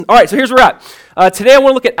All right, so here's where we're at. Today I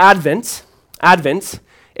want to look at Advent. Advent,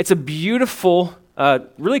 it's a beautiful,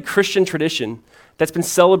 really Christian tradition that's been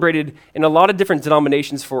celebrated in a lot of different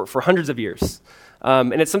denominations for hundreds of years.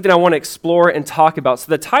 And it's something I want to explore and talk about. So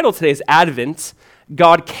the title today is Advent,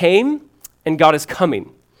 God Came and God is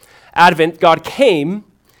Coming. Advent, God came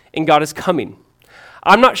and God is coming.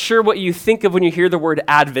 I'm not sure what you think of when you hear the word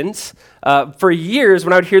Advent. For years,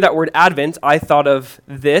 when I would hear that word Advent, I thought of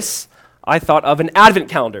this. I thought of an Advent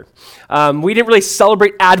calendar. We didn't really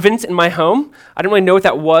celebrate Advent in my home. I didn't really know what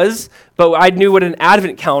that was, but I knew what an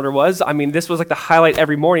Advent calendar was. I mean, this was like the highlight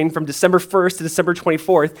every morning from December 1st to December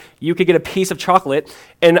 24th. You could get a piece of chocolate,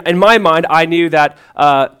 and in my mind, I knew that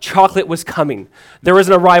chocolate was coming. There was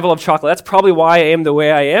an arrival of chocolate. That's probably why I am the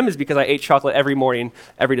way I am, is because I ate chocolate every morning,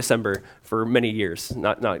 every December for many years.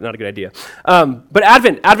 Not a good idea. But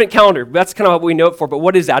Advent calendar, that's kind of what we know it for, but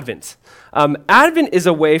what is Advent? Advent is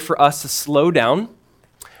a way for us to slow down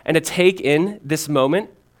and to take in this moment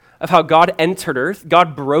of how God entered earth.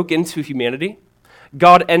 God broke into humanity.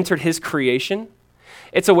 God entered his creation.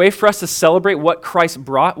 It's a way for us to celebrate what Christ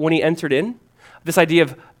brought when he entered in. This idea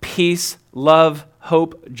of peace, love,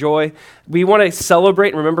 hope, joy. We want to celebrate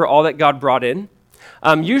and remember all that God brought in.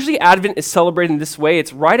 Usually Advent is celebrated in this way.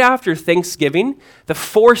 It's right after Thanksgiving. The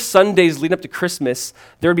 4 Sundays leading up to Christmas,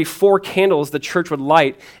 there would be 4 candles the church would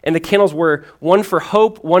light, and the candles were one for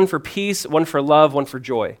hope, one for peace, one for love, one for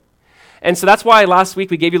joy. And so that's why last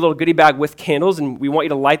week we gave you a little goodie bag with candles, and we want you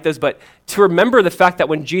to light those, but to remember the fact that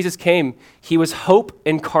when Jesus came, he was hope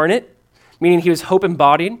incarnate, meaning he was hope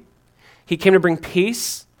embodied. He came to bring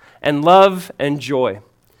peace and love and joy.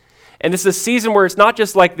 And this is a season where it's not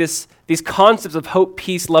just like these concepts of hope,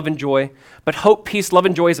 peace, love, and joy, but hope, peace, love,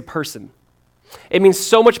 and joy is a person. It means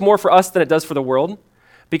so much more for us than it does for the world,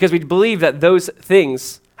 because we believe that those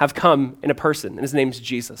things have come in a person, and his name's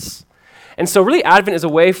Jesus. And so really Advent is a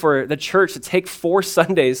way for the church to take 4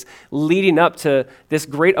 Sundays leading up to this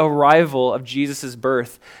great arrival of Jesus'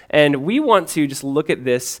 birth. And we want to just look at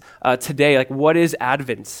this today, like what is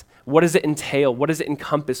Advent? What does it entail? What does it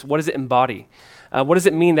encompass? What does it embody? What does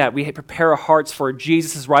it mean that we prepare our hearts for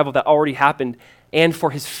Jesus' arrival that already happened and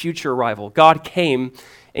for his future arrival? God came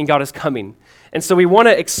and God is coming. And so we want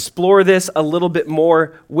to explore this a little bit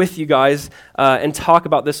more with you guys and talk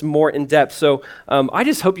about this more in depth. So I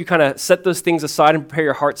just hope you kind of set those things aside and prepare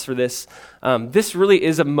your hearts for this. This really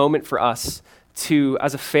is a moment for us to,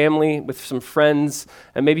 as a family, with some friends,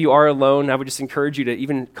 and maybe you are alone, I would just encourage you to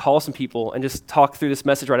even call some people and just talk through this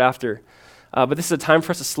message right after. But this is a time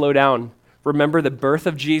for us to slow down. Remember the birth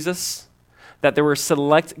of Jesus, that there were a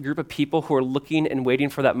select group of people who are looking and waiting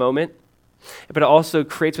for that moment, but it also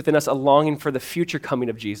creates within us a longing for the future coming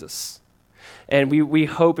of Jesus. And we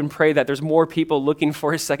hope and pray that there's more people looking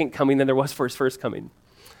for his second coming than there was for his first coming.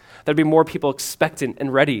 There'd be more people expectant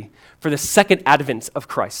and ready for the second advent of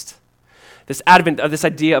Christ. This advent, this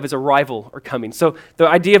idea of his arrival or coming. So the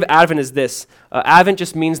idea of Advent is this. Advent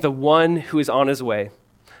just means the one who is on his way,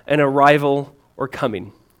 an arrival or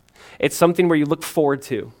coming. It's something where you look forward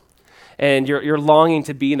to, and you're longing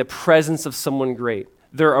to be in the presence of someone great.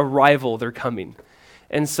 Their arrival, their coming.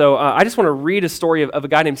 And so I just want to read a story of a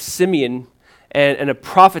guy named Simeon and a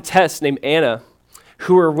prophetess named Anna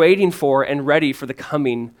who were waiting for and ready for the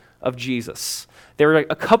coming of Jesus. There were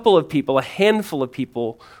a couple of people, a handful of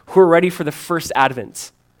people who were ready for the first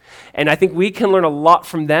Advent. And I think we can learn a lot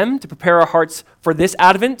from them to prepare our hearts for this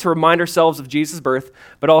Advent, to remind ourselves of Jesus' birth,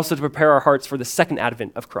 but also to prepare our hearts for the second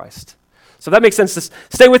Advent of Christ. So if that makes sense, just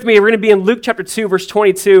stay with me. We're going to be in Luke chapter 2, verse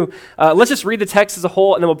 22. Let's just read the text as a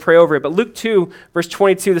whole, and then we'll pray over it. But Luke 2, verse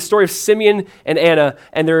 22, the story of Simeon and Anna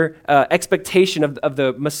and their expectation of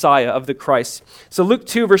the Messiah, of the Christ. So Luke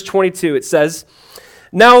 2, verse 22, it says,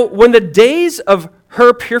 "Now when the days of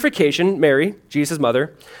her purification," Mary, Jesus'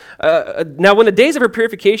 mother, "now when the days of her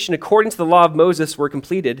purification according to the law of Moses were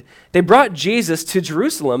completed, they brought Jesus to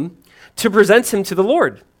Jerusalem to present him to the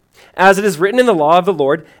Lord. As it is written in the law of the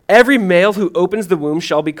Lord, every male who opens the womb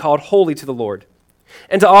shall be called holy to the Lord.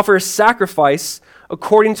 And to offer a sacrifice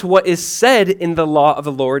according to what is said in the law of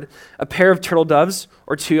the Lord, a pair of turtle doves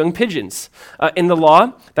or 2 young pigeons." In the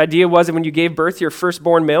law, the idea was that when you gave birth to your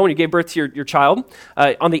firstborn male, when you gave birth to your child,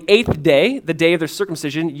 on the 8th day, the day of their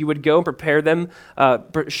circumcision, you would go and prepare them,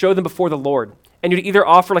 show them before the Lord. And you'd either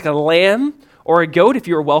offer like a lamb or a goat if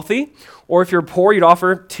you were wealthy, or if you're poor, you'd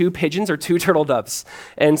offer 2 pigeons or 2 turtle doves.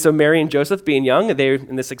 And so Mary and Joseph, being young,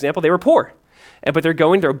 in this example, they were poor. But they're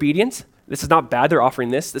obedient. This is not bad, they're offering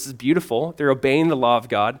this. This is beautiful. They're obeying the law of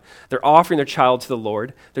God. They're offering their child to the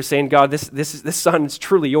Lord. They're saying, God, this son is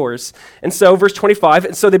truly yours. And so verse 25,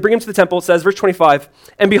 and so they bring him to the temple. It says, verse 25,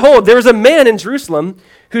 "And behold, there was a man in Jerusalem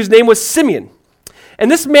whose name was Simeon.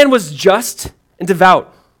 And this man was just and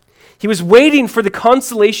devout. He was waiting for the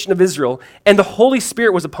consolation of Israel, and the Holy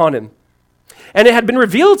Spirit was upon him. And it had been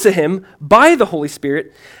revealed to him by the Holy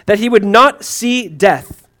Spirit that he would not see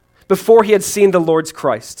death before he had seen the Lord's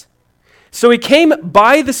Christ. So he came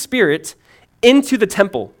by the Spirit into the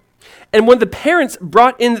temple. And when the parents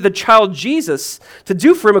brought in the child Jesus to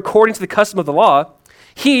do for him according to the custom of the law,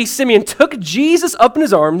 he, Simeon, took Jesus up in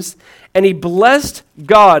his arms, and he blessed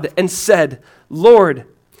God and said, Lord,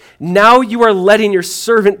 now you are letting your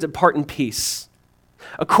servant depart in peace,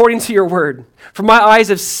 according to your word. For my eyes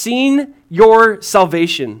have seen your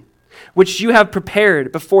salvation, which you have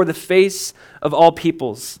prepared before the face of all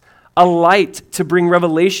peoples, a light to bring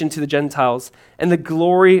revelation to the Gentiles and the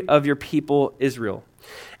glory of your people Israel.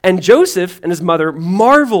 And Joseph and his mother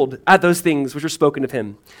marveled at those things which were spoken of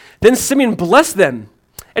him. Then Simeon blessed them,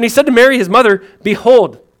 and he said to Mary his mother,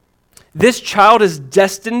 Behold, this child is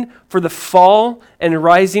destined for the fall and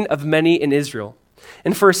rising of many in Israel,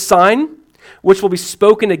 and for a sign which will be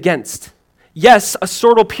spoken against. Yes, a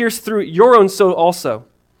sword will pierce through your own soul also,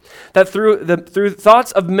 that through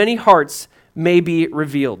thoughts of many hearts may be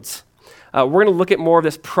revealed. We're going to look at more of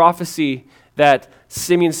this prophecy that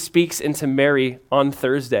Simeon speaks into Mary on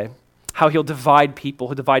Thursday, how he'll divide people,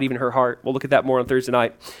 he'll divide even her heart. We'll look at that more on Thursday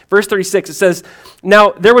night. Verse 36, it says,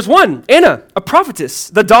 Now there was one, Anna, a prophetess,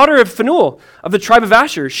 the daughter of Phanuel of the tribe of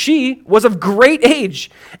Asher. She was of great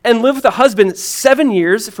age and lived with a husband 7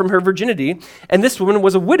 years from her virginity, and this woman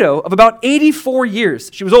was a widow of about 84 years.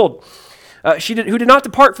 She was old. Who did not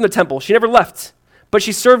depart from the temple. She never left, but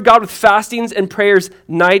she served God with fastings and prayers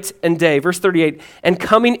night and day. Verse 38, and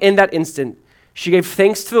coming in that instant, she gave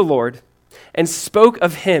thanks to the Lord and spoke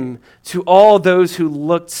of him to all those who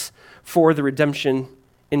looked for the redemption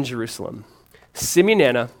in Jerusalem. Simeon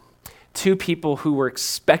and Anna, two people who were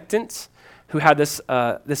expectant, who had this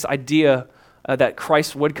idea that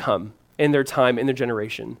Christ would come in their time, in their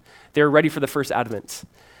generation. They were ready for the first advent.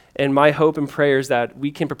 And my hope and prayer is that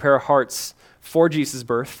we can prepare our hearts for Jesus'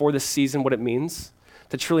 birth, for this season, what it means,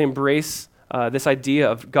 to truly embrace this idea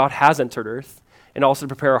of God has entered earth, and also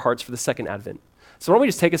to prepare our hearts for the second advent. So why don't we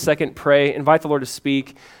just take a second, pray, invite the Lord to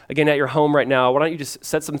speak. Again, at your home right now, why don't you just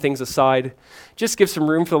set some things aside. Just give some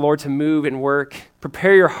room for the Lord to move and work.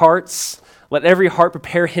 Prepare your hearts. Let every heart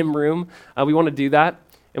prepare him room. We want to do that,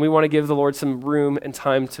 and we want to give the Lord some room and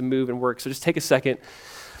time to move and work. So just take a second.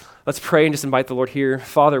 Let's pray and just invite the Lord here.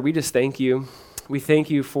 Father, we just thank you. We thank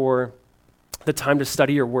you for the time to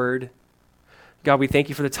study your word. God, we thank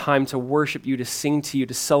you for the time to worship you, to sing to you,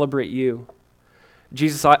 to celebrate you.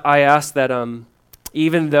 Jesus, I ask that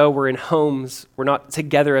even though we're in homes, we're not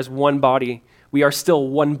together as one body, we are still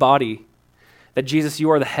one body. That Jesus, you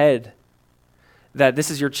are the head, that this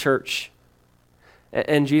is your church.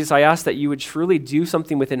 And Jesus, I ask that you would truly do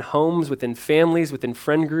something within homes, within families, within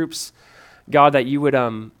friend groups. God, that you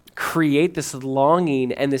would create this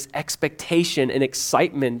longing and this expectation and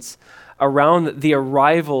excitement around the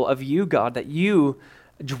arrival of you, God, that you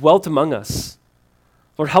dwelt among us.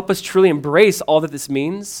 Lord, help us truly embrace all that this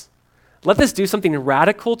means. Let this do something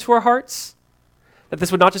radical to our hearts, that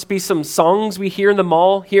this would not just be some songs we hear in the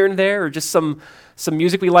mall here and there, or just some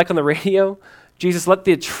music we like on the radio. Jesus, let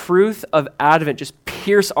the truth of Advent just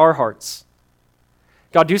pierce our hearts.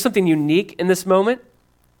 God, do something unique in this moment.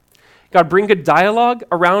 God, bring good dialogue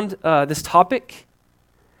around this topic.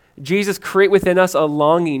 Jesus, create within us a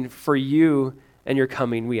longing for you and your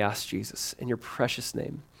coming, we ask, Jesus, in your precious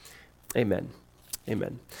name. Amen.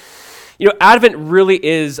 Amen. You know, Advent really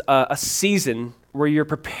is a season where you're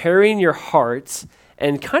preparing your heart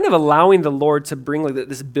and kind of allowing the Lord to bring like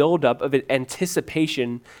this buildup of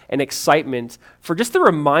anticipation and excitement for just the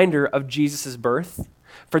reminder of Jesus' birth,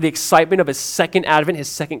 for the excitement of his second advent, his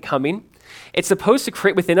second coming. It's supposed to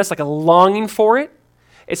create within us like a longing for it.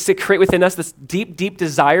 It's to create within us this deep, deep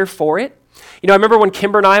desire for it. You know, I remember when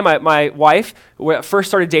Kimber and I, my wife, first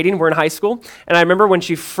started dating, we're in high school, and I remember when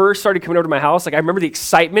she first started coming over to my house, like I remember the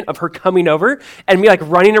excitement of her coming over and me like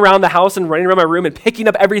running around the house and running around my room and picking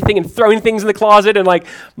up everything and throwing things in the closet, and like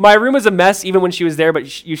my room was a mess even when she was there,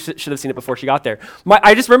 but you should have seen it before she got there.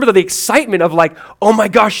 I just remember the excitement of like, oh my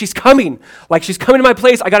gosh, she's coming. Like she's coming to my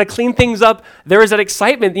place, I got to clean things up. There is that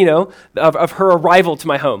excitement, you know, of her arrival to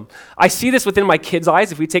my home. I see this within my kids'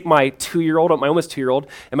 eyes. If we take my 2-year-old, my almost 2-year-old,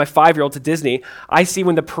 and my 5-year-old to to Disney, I see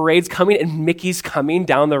when the parade's coming and Mickey's coming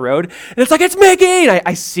down the road, and it's like, it's Mickey! And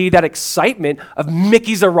I see that excitement of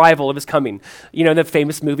Mickey's arrival of his coming. You know, in the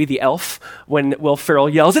famous movie, The Elf, when Will Ferrell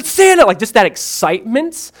yells, it's Santa! Like, just that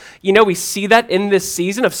excitement. You know, we see that in this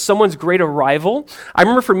season of someone's great arrival. I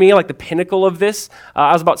remember for me, like, the pinnacle of this,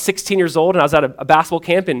 I was about 16 years old, and I was at a basketball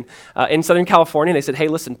camp in Southern California, and they said, hey,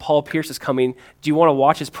 listen, Paul Pierce is coming. Do you want to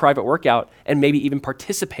watch his private workout and maybe even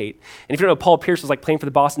participate? And if you don't know, Paul Pierce was like playing for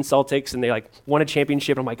the Boston Celtics, and they like won a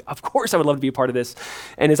championship. And I'm like, of course I would love to be a part of this.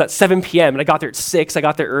 And it's at 7 p.m. and I got there at 6. I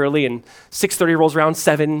got there early, and 6:30 rolls around,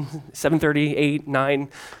 7:30, 8, 9.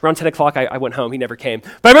 Around 10 o'clock, I went home. He never came.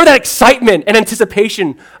 But I remember that excitement and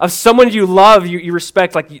anticipation of someone you love, you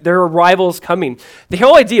respect, like their arrival is coming. The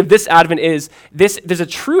whole idea of this Advent is there's a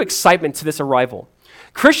true excitement to this arrival.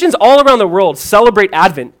 Christians all around the world celebrate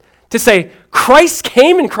Advent to say, Christ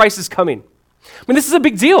came and Christ is coming. I mean, this is a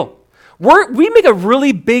big deal. We make a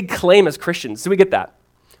really big claim as Christians. Do we get that?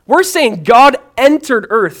 We're saying God entered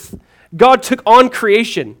earth. God took on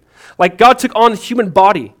creation. Like God took on the human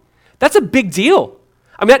body. That's a big deal.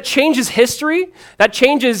 I mean, that changes history. That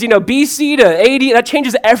changes, BC to AD. That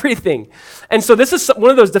changes everything. And so this is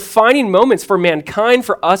one of those defining moments for mankind,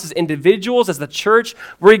 for us as individuals, as the church,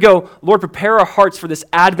 where we go, Lord, prepare our hearts for this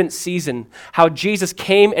Advent season, how Jesus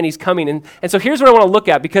came and he's coming. And so here's what I want to look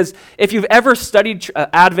at, because if you've ever studied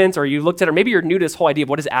Advent, or you looked at it, or maybe you're new to this whole idea of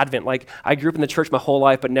what is Advent. Like, I grew up in the church my whole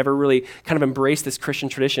life, but never really kind of embraced this Christian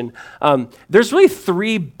tradition. There's really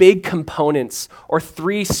 3 big components, or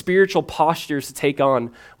 3 spiritual postures to take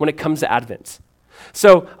on when it comes to Advent.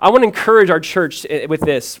 So I want to encourage our church with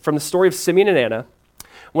this, from the story of Simeon and Anna.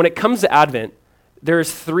 When it comes to Advent,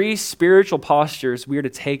 there's 3 spiritual postures we are to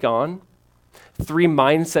take on, 3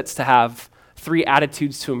 mindsets to have, 3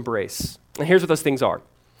 attitudes to embrace. And here's what those things are.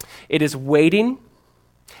 It is waiting,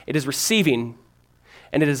 it is receiving,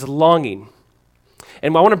 and it is longing.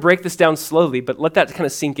 And I want to break this down slowly, but let that kind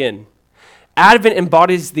of sink in. Advent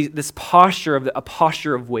embodies this posture of a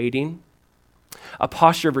posture of waiting, a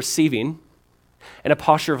posture of receiving, and a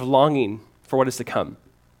posture of longing for what is to come.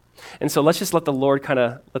 And so let's just let the Lord kind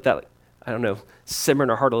of let that, simmer in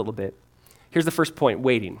our heart a little bit. Here's the first point,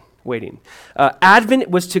 waiting. Advent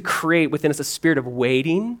was to create within us a spirit of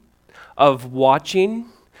waiting, of watching.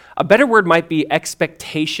 A better word might be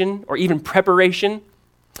expectation or even preparation.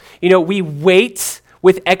 We wait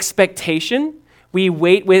with expectation. We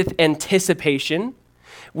wait with anticipation.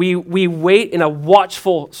 We wait in a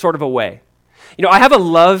watchful sort of a way. I have a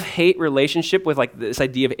love-hate relationship with like this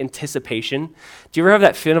idea of anticipation. Do you ever have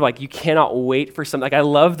that feeling of like you cannot wait for something? Like, I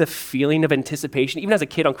love the feeling of anticipation. Even as a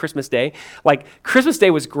kid on Christmas Day, like Christmas Day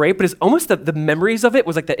was great, but it's almost the memories of it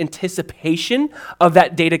was like the anticipation of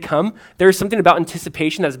that day to come. There's something about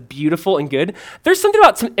anticipation that's beautiful and good. There's something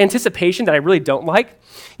about some anticipation that I really don't like.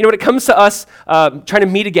 When it comes to us trying to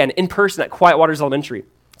meet again in person at Quiet Waters Elementary.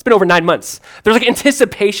 It's been over 9 months. There's like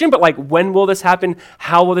anticipation, but like, when will this happen?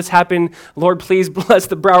 How will this happen? Lord, please bless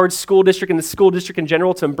the Broward School District and the school district in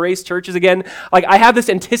general to embrace churches again. Like, I have this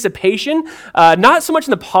anticipation, not so much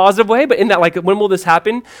in the positive way, but in that, like, when will this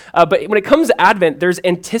happen? But when it comes to Advent, there's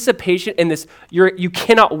anticipation in this. You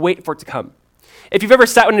cannot wait for it to come. If you've ever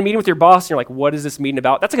sat in a meeting with your boss and you're like, what is this meeting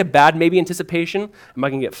about? That's like a bad maybe anticipation. Am I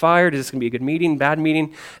going to get fired? Is this going to be a good meeting, bad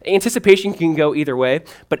meeting? Anticipation can go either way,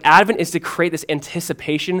 but Advent is to create this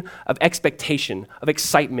anticipation of expectation, of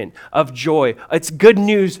excitement, of joy. It's good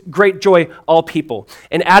news, great joy, all people.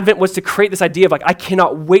 And Advent was to create this idea of like, I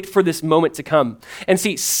cannot wait for this moment to come. And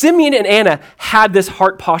see, Simeon and Anna had this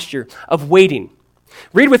heart posture of waiting.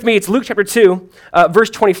 Read with me, it's Luke chapter 2, verse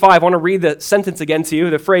 25. I want to read the sentence again to you,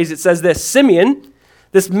 the phrase. It says this: Simeon,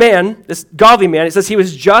 this man, this godly man, it says he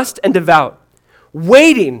was just and devout,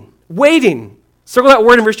 waiting. Circle that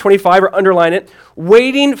word in verse 25 or underline it.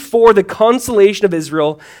 Waiting for the consolation of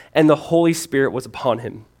Israel, and the Holy Spirit was upon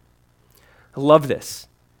him. I love this.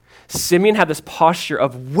 Simeon had this posture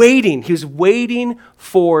of waiting. He was waiting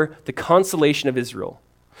for the consolation of Israel.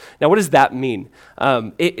 Now, what does that mean?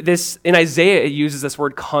 In Isaiah, it uses this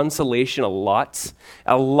word consolation a lot.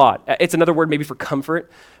 It's another word maybe for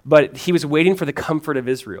comfort, but he was waiting for the comfort of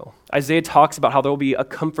Israel. Isaiah talks about how there will be a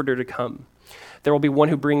comforter to come. There will be one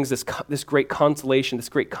who brings this great consolation, this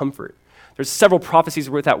great comfort. There's several prophecies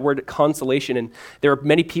with that word consolation, and there are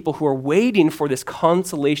many people who are waiting for this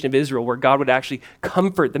consolation of Israel, where God would actually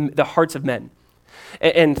comfort the hearts of men.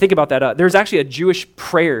 And think about that. There's actually a Jewish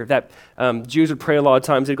prayer that Jews would pray a lot of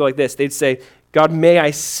times. They'd go like this. They'd say, God, may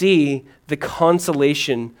I see the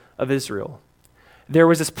consolation of Israel. There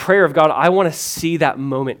was this prayer of, God, I want to see that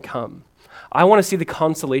moment come. I want to see the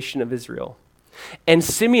consolation of Israel. And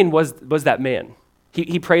Simeon was that man.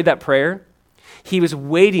 He prayed that prayer. He was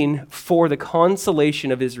waiting for the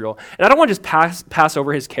consolation of Israel. And I don't want to just pass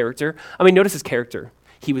over his character. I mean, notice his character.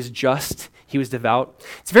 He was just, he was devout.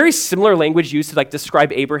 It's very similar language used to like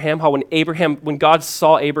describe Abraham, how when God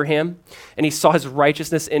saw Abraham and he saw his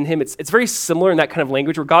righteousness in him, it's very similar in that kind of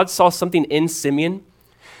language where God saw something in Simeon.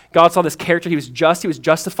 God saw this character. He was just, he was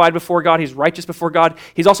justified before God. He's righteous before God.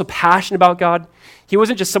 He's also passionate about God. He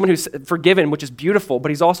wasn't just someone who's forgiven, which is beautiful, but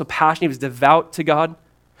he's also passionate. He was devout to God.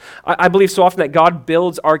 I believe so often that God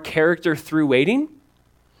builds our character through waiting.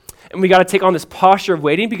 And we got to take on this posture of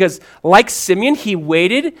waiting because like Simeon, he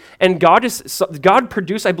waited and God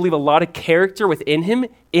produced, I believe, a lot of character within him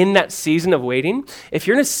in that season of waiting. If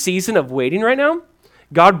you're in a season of waiting right now,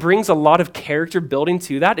 God brings a lot of character building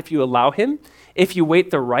to that if you allow him, if you wait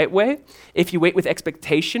the right way, if you wait with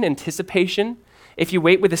expectation, anticipation, if you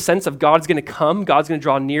wait with a sense of God's going to come, God's going to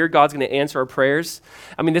draw near, God's going to answer our prayers.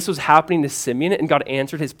 I mean, this was happening to Simeon, and God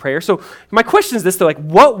answered his prayer. So my question is this, though, like,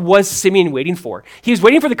 what was Simeon waiting for? He was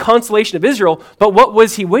waiting for the consolation of Israel, but what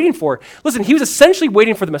was he waiting for? Listen, he was essentially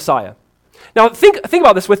waiting for the Messiah. Now, think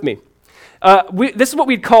about this with me. This is what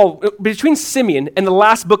we'd call, between Simeon and the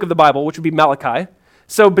last book of the Bible, which would be Malachi.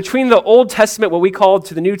 So between the Old Testament, what we call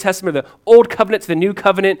to the New Testament, the Old Covenant to the New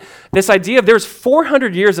Covenant, this idea of there's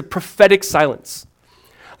 400 years of prophetic silence.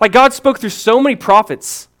 Like God spoke through so many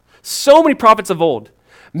prophets of old.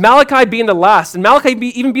 Malachi being the last, and Malachi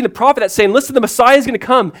even being the prophet that's saying, listen, the Messiah is going to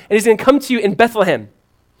come, and he's going to come to you in Bethlehem.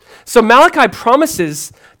 So Malachi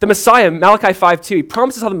promises the Messiah, Malachi 5:2, he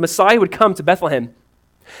promises how the Messiah would come to Bethlehem.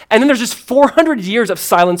 And then there's just 400 years of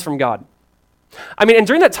silence from God. I mean, and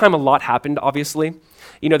during that time, a lot happened, obviously.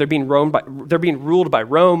 You know, they're being ruled by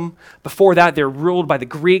Rome. Before that, they're ruled by the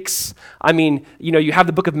Greeks. I mean, you know, you have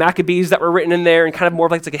the book of Maccabees that were written in there and kind of more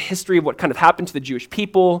of like a history of what kind of happened to the Jewish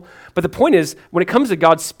people. But the point is, when it comes to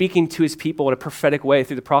God speaking to his people in a prophetic way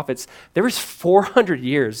through the prophets, there was 400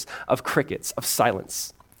 years of crickets, of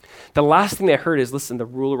silence. The last thing they heard is, listen, the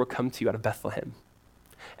ruler will come to you out of Bethlehem.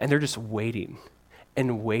 And they're just waiting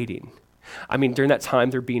and waiting. I mean, during that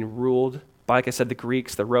time, they're being ruled by, like I said, the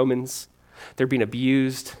Greeks, the Romans. They're being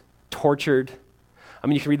abused, tortured. I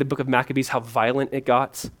mean, you can read the book of Maccabees, how violent it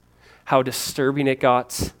got, how disturbing it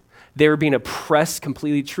got. They were being oppressed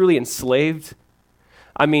completely, truly enslaved.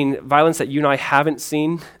 I mean, violence that you and I haven't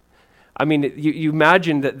seen. I mean, you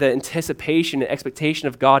imagine that the anticipation and expectation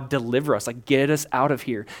of God deliver us, like get us out of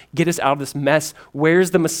here, get us out of this mess.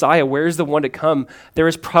 Where's the Messiah? Where's the one to come? There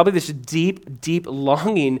is probably this deep, deep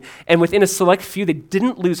longing, and within a select few, they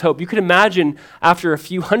didn't lose hope. You could imagine after a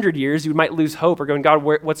few hundred years, you might lose hope or going, God,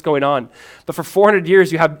 what's going on? But for 400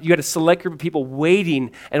 years, you had a select group of people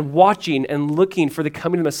waiting and watching and looking for the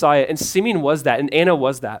coming of the Messiah, and Simeon was that, and Anna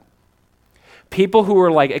was that. People who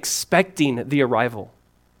were like expecting the arrival.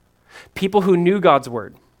 People who knew God's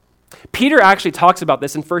word. Peter actually talks about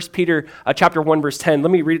this in 1 Peter chapter 1, verse 10.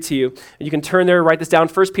 Let me read it to you. You can turn there, write this down.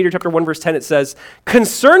 1 Peter chapter 1, verse 10, it says,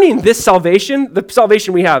 concerning this salvation, the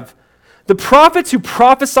salvation we have, the prophets who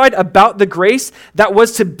prophesied about the grace that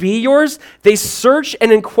was to be yours, they searched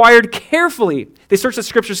and inquired carefully. They searched the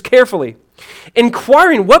scriptures carefully,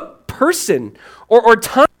 inquiring what person or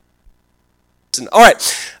time. All right,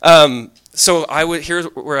 so here's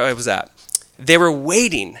where I was at. They were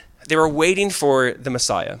waiting for the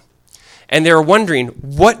Messiah. And they were wondering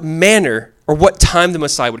what manner or what time the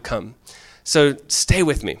Messiah would come. So stay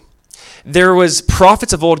with me. There was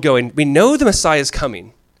prophets of old going, we know the Messiah is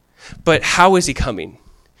coming, but how is he coming?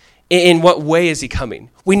 In what way is he coming?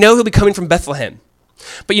 We know he'll be coming from Bethlehem.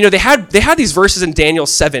 But you know, they had these verses in Daniel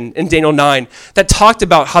 7 and Daniel 9 that talked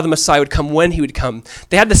about how the Messiah would come, when he would come.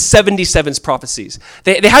 They had the 77s prophecies.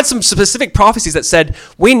 They had some specific prophecies that said,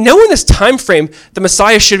 we know in this time frame the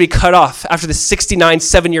Messiah should be cut off after the 69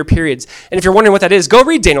 7-year periods. And if you're wondering what that is, go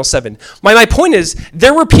read Daniel 7. My point is,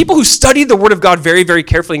 there were people who studied the word of God very, very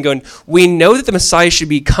carefully and going, we know that the Messiah should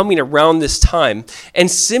be coming around this time. And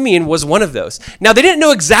Simeon was one of those. Now, they didn't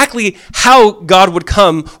know exactly how God would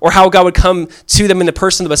come or how God would come to them in the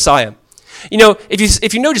person of the Messiah. You know, if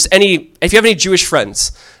you have any Jewish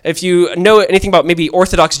friends, if you know anything about maybe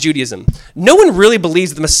Orthodox Judaism, no one really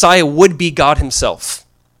believes that the Messiah would be God himself.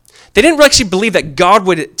 They didn't actually believe that God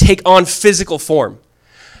would take on physical form.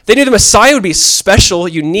 They knew the Messiah would be special,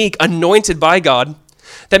 unique, anointed by God,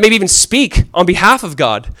 that maybe even speak on behalf of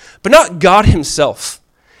God, but not God himself.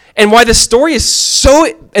 And why this story is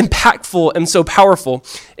so impactful and so powerful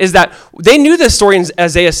is that they knew the story in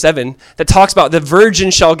Isaiah 7 that talks about the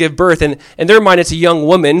virgin shall give birth. And in their mind, it's a young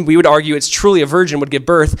woman. We would argue it's truly a virgin would give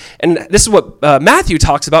birth. And this is what Matthew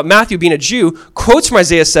talks about. Matthew, being a Jew, quotes from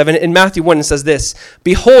Isaiah 7 in Matthew 1 and says this,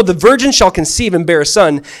 "Behold, the virgin shall conceive and bear a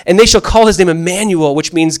son, and they shall call his name Emmanuel,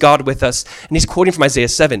 which means God with us." And he's quoting from Isaiah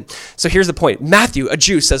 7. So here's the point. Matthew, a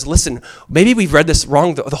Jew, says, listen, maybe we've read this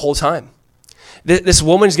wrong the whole time. This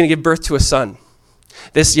woman is going to give birth to a son.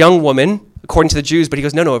 This young woman, according to the Jews, but he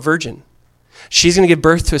goes, no, a virgin. She's going to give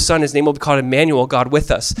birth to a son. His name will be called Emmanuel, God with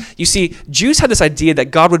us. You see, Jews had this idea that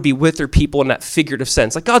God would be with their people in that figurative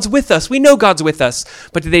sense. Like, God's with us. We know God's with us.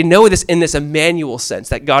 But do they know this in this Emmanuel sense,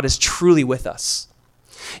 that God is truly with us?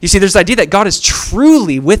 You see, there's the idea that God is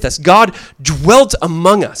truly with us. God dwelt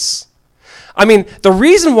among us. I mean, the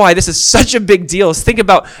reason why this is such a big deal is think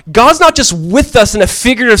about God's not just with us in a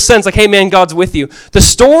figurative sense, like, hey, man, God's with you. The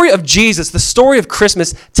story of Jesus, the story of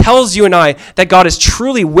Christmas tells you and I that God is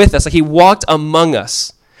truly with us, like he walked among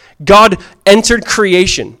us. God entered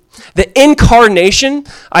creation. The incarnation,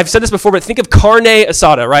 I've said this before, but think of carne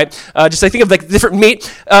asada, right? Just like think of like different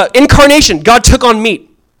meat. Incarnation, God took on meat.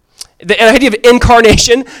 The idea of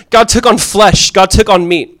incarnation, God took on flesh. God took on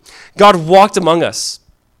meat. God walked among us.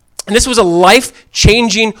 And this was a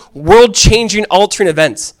life-changing, world-changing, altering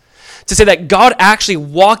event. To say that God actually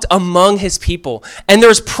walked among his people. And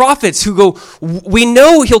there's prophets who go, we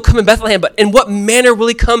know he'll come in Bethlehem, but in what manner will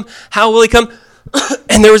he come? How will he come?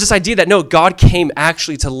 And there was this idea that, no, God came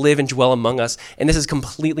actually to live and dwell among us. And this is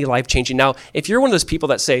completely life-changing. Now, if you're one of those people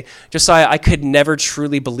that say, Josiah, I could never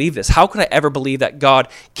truly believe this. How could I ever believe that God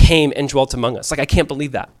came and dwelt among us? Like, I can't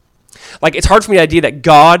believe that. Like, it's hard for me to idea that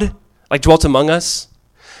God, like, dwelt among us.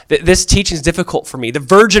 This teaching is difficult for me. The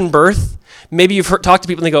virgin birth, maybe you've talked to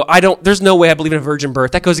people and they go, there's no way I believe in a virgin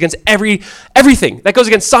birth. That goes against everything. That goes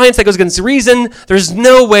against science. That goes against reason. There's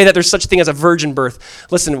no way that there's such a thing as a virgin birth.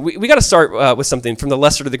 Listen, we got to start with something from the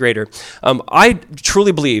lesser to the greater. I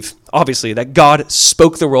truly believe, obviously, that God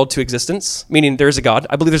spoke the world to existence, meaning there's a God.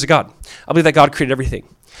 I believe there's a God. I believe that God created everything.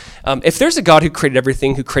 If there's a God who created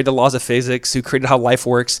everything, who created the laws of physics, who created how life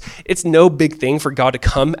works, it's no big thing for God to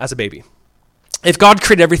come as a baby. If God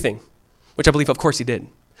created everything, which I believe, of course, he did.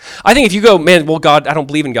 I think if you go, man, well, God, I don't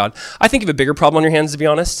believe in God. I think you have a bigger problem on your hands, to be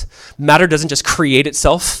honest. Matter doesn't just create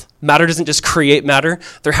itself. Matter doesn't just create matter.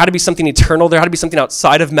 There had to be something eternal. There had to be something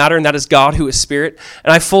outside of matter, and that is God, who is spirit.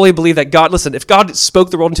 And I fully believe that God, listen, if God spoke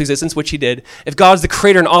the world into existence, which he did, if God's the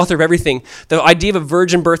creator and author of everything, the idea of a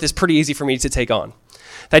virgin birth is pretty easy for me to take on.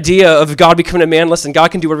 The idea of God becoming a man, listen, God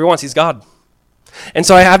can do whatever he wants. He's God. And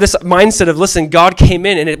so I have this mindset of, listen, God came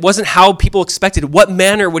in, and it wasn't how people expected. What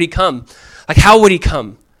manner would he come? Like, how would he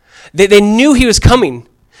come? They knew he was coming.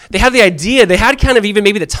 They had the idea. They had kind of even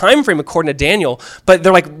maybe the time frame according to Daniel, but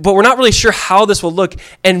they're like, but we're not really sure how this will look.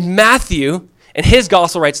 And Matthew, in his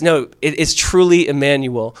gospel, writes, no, it is truly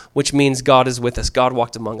Emmanuel, which means God is with us. God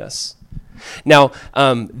walked among us. Now,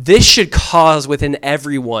 this should cause within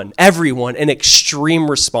everyone, an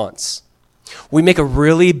extreme response. We make a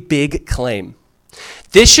really big claim.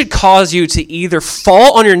 This should cause you to either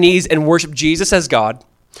fall on your knees and worship Jesus as God,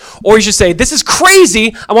 or you should say, this is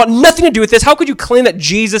crazy. I want nothing to do with this. How could you claim that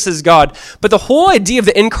Jesus is God? But the whole idea of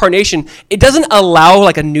the incarnation, it doesn't allow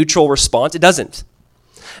like a neutral response. It doesn't.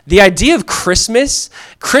 The idea of Christmas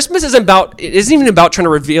isn't even about trying to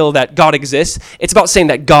reveal that God exists. It's about saying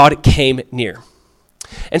that God came near.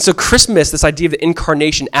 And so Christmas, this idea of the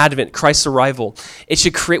incarnation, Advent, Christ's arrival, it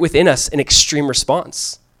should create within us an extreme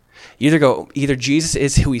response. Either Jesus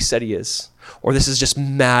is who he said he is, or this is just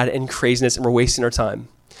mad and craziness and we're wasting our time.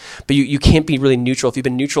 But you can't be really neutral. If you've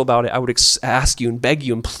been neutral about it, I would ask you and beg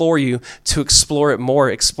you, implore you to explore it more,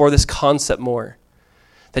 explore this concept more.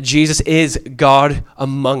 That Jesus is God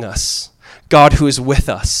among us, God who is with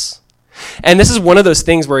us. And this is one of those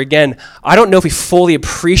things where, again, I don't know if we fully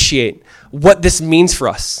appreciate what this means for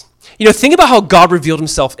us. Think about how God revealed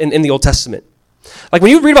himself in the Old Testament. Like when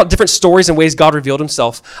you read about different stories and ways God revealed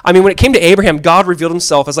himself, I mean, when it came to Abraham, God revealed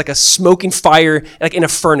himself as like a smoking fire, like in a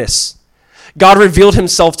furnace. God revealed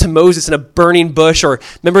himself to Moses in a burning bush, or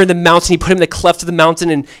remember in the mountain, he put him in the cleft of the mountain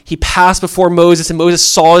and he passed before Moses and Moses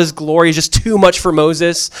saw his glory. It's just too much for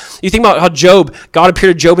Moses. You think about how God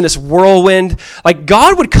appeared to Job in this whirlwind. Like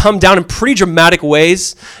God would come down in pretty dramatic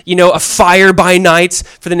ways, a fire by night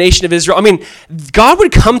for the nation of Israel. I mean, God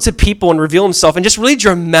would come to people and reveal himself in just really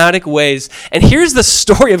dramatic ways. And here's the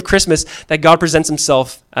story of Christmas, that God presents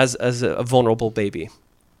himself as a vulnerable baby.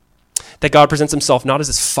 That God presents himself not as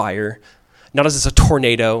this fire, not as a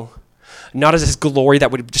tornado, not as his glory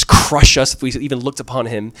that would just crush us if we even looked upon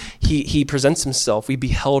him. He presents himself. We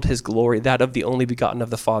beheld his glory, that of the only begotten of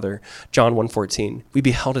the Father, John 1:14. We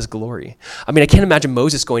beheld his glory. I mean, I can't imagine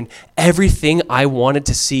Moses going, everything I wanted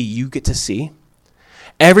to see, you get to see.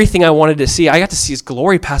 Everything I wanted to see, I got to see his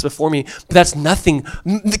glory pass before me, but that's nothing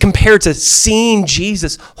compared to seeing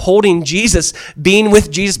Jesus, holding Jesus, being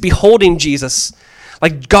with Jesus, beholding Jesus.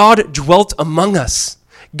 Like God dwelt among us.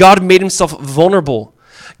 God made himself vulnerable.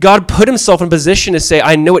 God put himself in a position to say,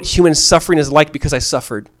 I know what human suffering is like because I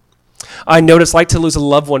suffered. I know what it's like to lose a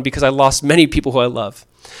loved one because I lost many people who I love.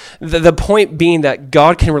 The point being that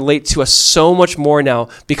God can relate to us so much more now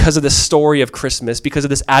because of the story of Christmas, because of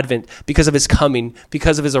this Advent, because of his coming,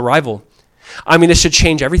 because of his arrival. I mean, this should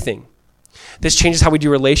change everything. This changes how we do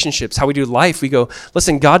relationships, how we do life. We go,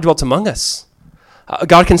 listen, God dwelt among us.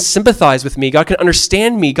 God can sympathize with me. God can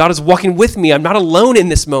understand me. God is walking with me. I'm not alone in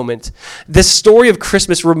this moment. This story of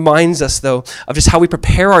Christmas reminds us, though, of just how we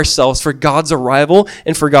prepare ourselves for God's arrival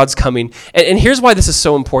and for God's coming. And here's why this is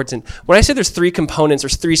so important. When I say there's three components,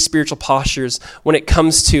 there's three spiritual postures when it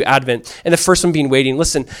comes to Advent, and the first one being waiting.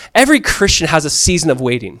 Listen, every Christian has a season of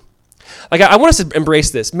waiting. Like, I want us to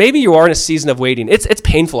embrace this. Maybe you are in a season of waiting. It's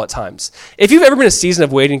painful at times. If you've ever been in a season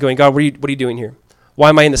of waiting going, God, what are you doing here? Why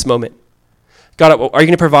am I in this moment? God, are you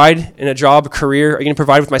going to provide in a job, a career? Are you going to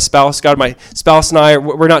provide with my spouse? God, my spouse and I,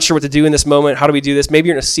 we're not sure what to do in this moment. How do we do this? Maybe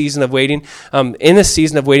you're in a season of waiting. In this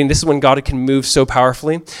season of waiting, this is when God can move so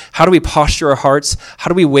powerfully. How do we posture our hearts? How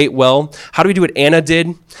do we wait well? How do we do what Anna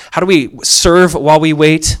did? How do we serve while we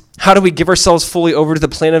wait? How do we give ourselves fully over to the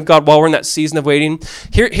plan of God while we're in that season of waiting?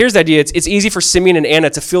 Here's the idea. It's easy for Simeon and Anna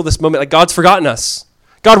to feel this moment like God's forgotten us.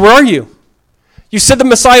 God, where are you? You said the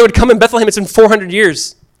Messiah would come in Bethlehem. It's been 400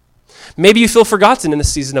 years. Maybe you feel forgotten in the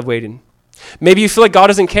season of waiting. Maybe you feel like God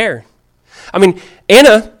doesn't care. I mean,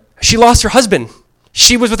 Anna, she lost her husband.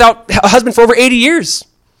 She was without a husband for over 80 years.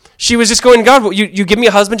 She was just going, God, you give me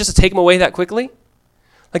a husband just to take him away that quickly?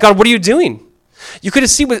 Like, God, what are you doing? You could have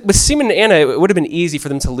seen with Simeon and Anna, it would have been easy for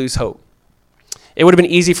them to lose hope. It would have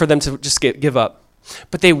been easy for them to just give up.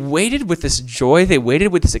 But they waited with this joy. They waited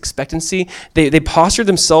with this expectancy. They postured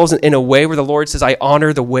themselves in a way where the Lord says, I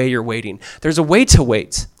honor the way you're waiting. There's a way to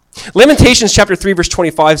wait. Lamentations chapter 3, verse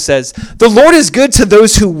 25 says, the Lord is good to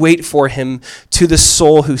those who wait for him, to the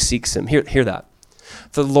soul who seeks him. Hear that.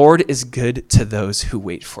 The Lord is good to those who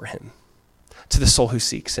wait for him, to the soul who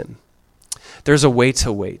seeks him. There's a way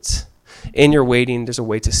to wait. In your waiting, there's a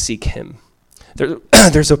way to seek him.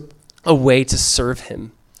 There's a way to serve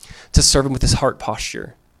him with his heart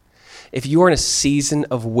posture. If you are in a season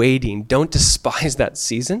of waiting, don't despise that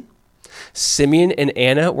season. Simeon and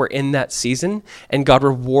Anna were in that season, and God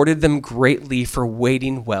rewarded them greatly for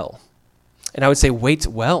waiting well. And I would say, wait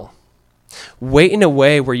well. Wait in a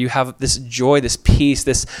way where you have this joy, this peace,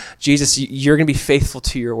 this, Jesus, you're going to be faithful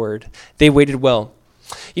to your word. They waited well.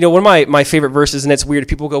 You know, one of my favorite verses, and it's weird,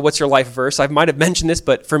 people go, what's your life verse? I might have mentioned this,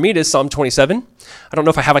 but for me it is Psalm 27. I don't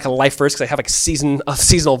know if I have like a life verse because I have like a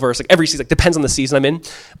seasonal verse, like every season, like depends on the season I'm in.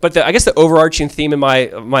 But I guess the overarching theme in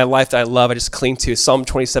my life that I love, I just cling to, is Psalm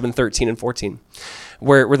 27, 13 and 14,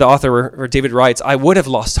 where the author, or David writes, I would have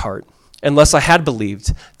lost heart unless I had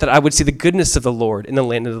believed that I would see the goodness of the Lord in the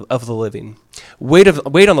land of the living. Wait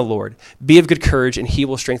on the Lord. Be of good courage, and he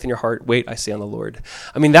will strengthen your heart. Wait, I say, on the Lord.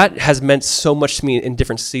 I mean, that has meant so much to me in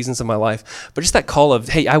different seasons of my life. But just that call of,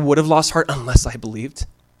 hey, I would have lost heart unless I believed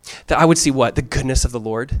that I would see what? The goodness of the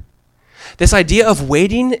Lord. This idea of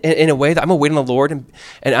waiting in a way that I'm going to wait on the Lord and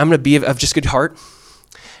I'm going to be of just good heart.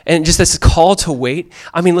 And just this call to wait.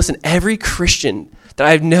 I mean, listen, every Christian that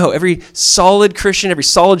I know, every solid Christian, every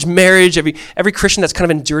solid marriage, every Christian that's kind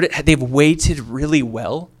of endured it, they've waited really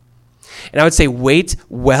well. And I would say wait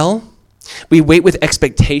well. We wait with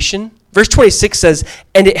expectation. Verse 26 says,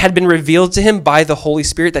 and it had been revealed to him by the Holy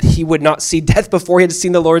Spirit that he would not see death before he had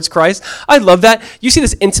seen the Lord's Christ. I love that. You see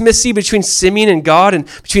this intimacy between Simeon and God and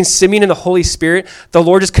between Simeon and the Holy Spirit. The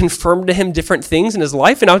Lord has confirmed to him different things in his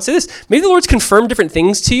life. And I would say this, maybe the Lord's confirmed different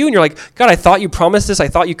things to you and you're like, God, I thought you promised this. I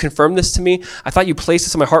thought you confirmed this to me. I thought you placed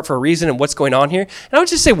this in my heart for a reason and what's going on here. And I would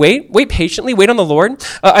just say, wait patiently, wait on the Lord.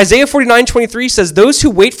 Isaiah 49:23 says, those who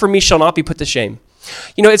wait for me shall not be put to shame.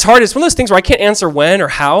 You know, it's hard. It's one of those things where I can't answer when or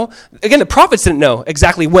how. Again, the prophets didn't know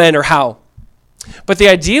exactly when or how. But the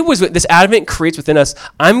idea was what this Advent creates within us.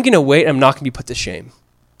 I'm going to wait and I'm not going to be put to shame.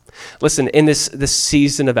 Listen, in this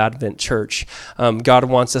season of Advent, church, God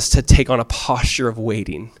wants us to take on a posture of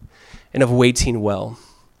waiting and of waiting well.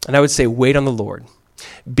 And I would say, wait on the Lord.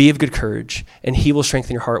 Be of good courage, and he will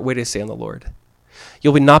strengthen your heart. Wait, I say, on the Lord.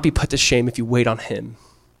 You'll not be put to shame if you wait on him.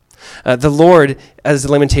 The Lord, as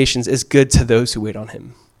the Lamentations, is good to those who wait on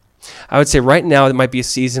him. I would say right now it might be a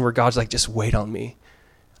season where God's like, just wait on me.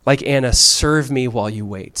 Like Anna, serve me while you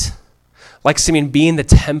wait. Like Simeon, be in the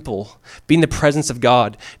temple, be in the presence of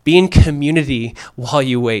God, be in community while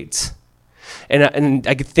you wait. And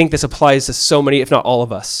I think this applies to so many, if not all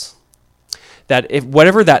of us. That if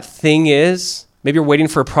whatever that thing is, maybe you're waiting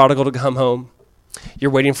for a prodigal to come home,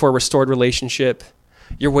 you're waiting for a restored relationship,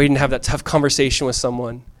 you're waiting to have that tough conversation with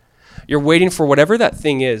someone, you're waiting for whatever that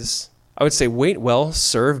thing is, I would say wait well,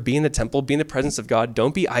 serve, be in the temple, be in the presence of God.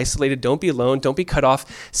 Don't be isolated, don't be alone, don't be cut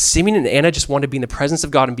off. Simeon and Anna just wanted to be in the presence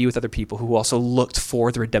of God and be with other people who also looked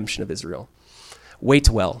for the redemption of Israel. Wait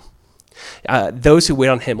well. Those who wait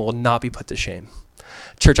on him will not be put to shame.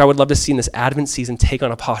 Church, I would love to see in this Advent season take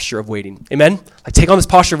on a posture of waiting. Amen? Like take on this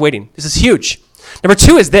posture of waiting. This is huge. Number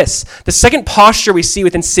 2 is this. The second posture we see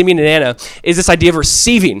within Simeon and Anna is this idea of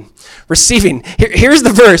receiving. Receiving. Here's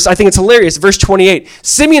the verse. I think it's hilarious. Verse 28.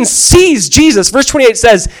 Simeon sees Jesus. Verse 28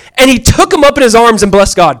 says, and he took him up in his arms and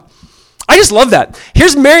blessed God. I just love that.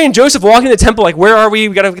 Here's Mary and Joseph walking in the temple like, where are we?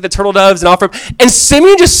 We got to get the turtle doves and offer him. And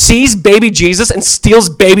Simeon just sees baby Jesus and steals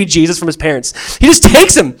baby Jesus from his parents. He just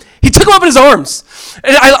takes him. He took him up in his arms.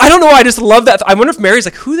 And I don't know why, I just love that. I wonder if Mary's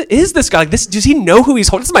like, who is this guy? Like, does he know who he's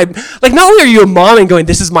holding? This is my, like, not only are you a mom and going,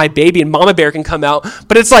 this is my baby, and Mama Bear can come out,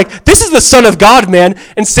 but it's like, this is the Son of God, man.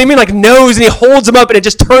 And Simeon like knows, and he holds him up, and it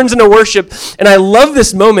just turns into worship. And I love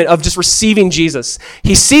this moment of just receiving Jesus.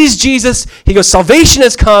 He sees Jesus, he goes, salvation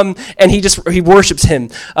has come, and he worships him.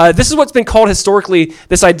 This is what's been called historically,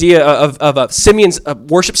 this idea of Simeon's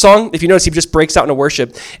worship song. If you notice, he just breaks out into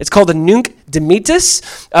worship. It's called the Nunc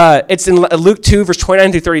Dimittis. It's in Luke 2, verse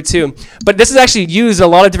 29 through 32. But this is actually used in a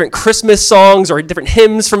lot of different Christmas songs or different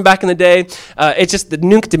hymns from back in the day. It's just the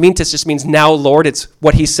Nunc Dimittis just means now, Lord. It's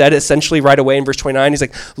what he said essentially right away in verse 29. He's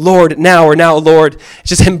like, Lord, now, or now, Lord. It's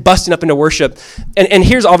just him busting up into worship. And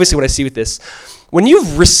here's obviously what I see with this. When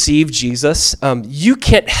you've received Jesus, you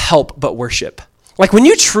can't help but worship. Like when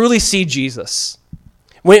you truly see Jesus,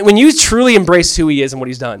 when you truly embrace who he is and what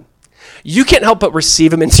he's done, you can't help but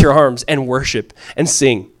receive him into your arms and worship and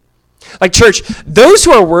sing. Like church, those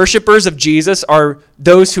who are worshipers of Jesus are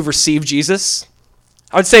those who've received Jesus.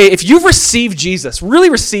 I would say if you've received Jesus, really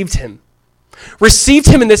received him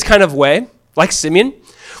in this kind of way, like Simeon,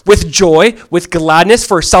 with joy, with gladness,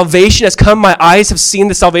 for salvation has come, my eyes have seen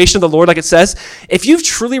the salvation of the Lord, like it says. If you've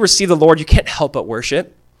truly received the Lord, you can't help but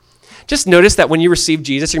worship. Just notice that when you receive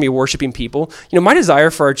Jesus, you're going to be worshiping people. You know, my desire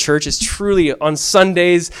for our church is truly on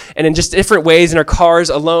Sundays and in just different ways in our cars,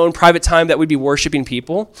 alone, private time, that we'd be worshiping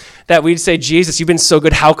people. That we'd say, Jesus, you've been so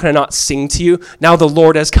good. How can I not sing to you? Now the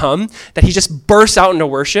Lord has come. That he just bursts out into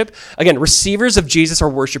worship. Again, receivers of Jesus are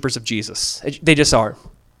worshipers of Jesus. They just are.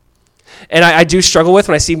 And I do struggle with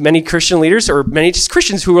when I see many Christian leaders or many just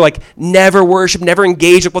Christians who are like, never worship, never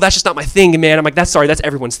engage. Well, that's just not my thing, man. I'm like, that's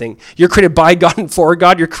everyone's thing. You're created by God and for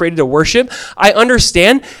God. You're created to worship. I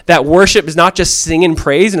understand that worship is not just sing and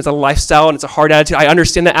praise, and it's a lifestyle and it's a hard attitude. I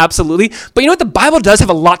understand that absolutely. But you know what? The Bible does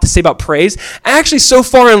have a lot to say about praise. Actually, so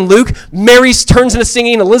far in Luke, Mary turns into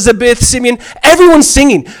singing, Elizabeth, Simeon, everyone's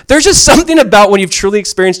singing. There's just something about when you've truly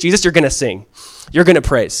experienced Jesus, you're going to sing. You're going to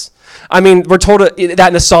praise. I mean, we're told that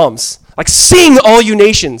in the Psalms. Like, sing, all you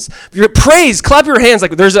nations. Praise, clap your hands.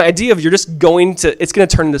 Like, there's an idea of it's going to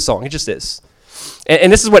turn into song. It just is.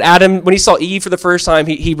 And this is what Adam, when he saw Eve for the first time,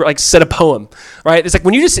 he like said a poem, right? It's like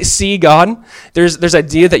when you just see God, there's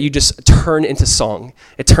idea that you just turn into song.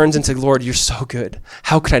 It turns into, Lord, you're so good.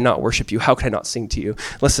 How could I not worship you? How could I not sing to you?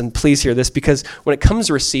 Listen, please hear this, because when it comes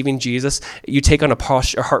to receiving Jesus, you take on a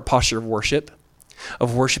heart posture of worship,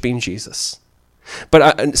 of worshiping Jesus.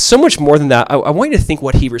 But so much more than that, I want you to think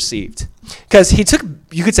what he received. Because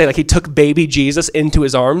you could say like he took baby Jesus into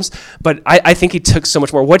his arms, but I think he took so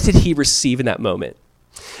much more. What did he receive in that moment?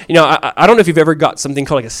 You know, I don't know if you've ever got something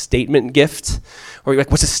called like a statement gift, or you're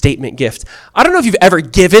like, what's a statement gift? I don't know if you've ever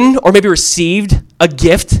given or maybe received a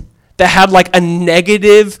gift that had like a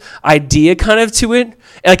negative idea kind of to it.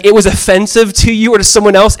 Like it was offensive to you or to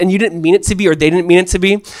someone else and you didn't mean it to be, or they didn't mean it to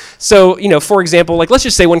be. So, you know, for example, like let's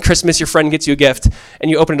just say one Christmas your friend gets you a gift and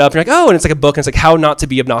you open it up and you're like, oh, and it's like a book and it's like how not to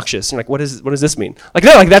be obnoxious. And you're like, what does this mean? Like,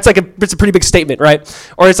 no, like that's like it's a pretty big statement, right?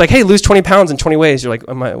 Or it's like, hey, lose 20 pounds in 20 ways. You're like,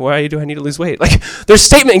 why do I need to lose weight? Like there's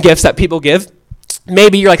statement gifts that people give.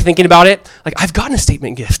 Maybe you're like thinking about it, like I've gotten a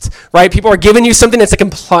statement gift, right? People are giving you something that's like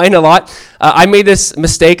implying a lot. I made this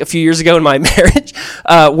mistake a few years ago in my marriage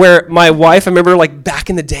where my wife, I remember like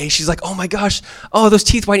back in the day, she's like, oh my gosh, those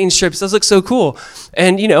teeth whitening strips, those look so cool.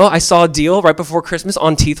 And you know, I saw a deal right before Christmas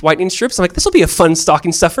on teeth whitening strips. I'm like, this will be a fun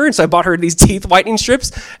stocking stuffer. And so I bought her these teeth whitening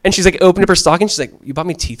strips and she's like, opened up her stocking. She's like, you bought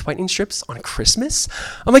me teeth whitening strips on Christmas?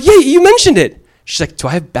 I'm like, yeah, you mentioned it. She's like, do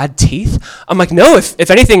I have bad teeth? I'm like, no,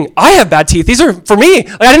 if anything, I have bad teeth. These are for me.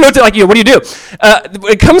 Like, I didn't know what to, like, what do you do?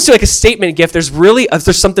 When it comes to like a statement gift,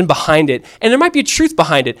 there's something behind it. And there might be a truth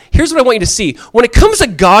behind it. Here's what I want you to see. When it comes to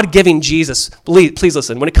God giving Jesus, please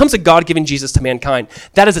listen. When it comes to God giving Jesus to mankind,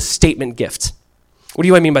 that is a statement gift. What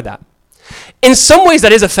do I mean by that? In some ways,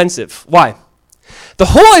 that is offensive. Why? The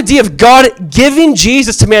whole idea of God giving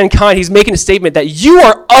Jesus to mankind, he's making a statement that you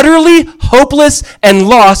are utterly hopeless and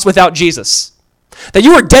lost without Jesus. That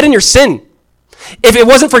you are dead in your sin if it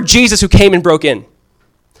wasn't for Jesus who came and broke in.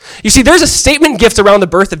 You see, there's a statement gift around the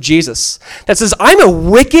birth of Jesus that says, I'm a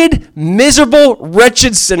wicked, miserable,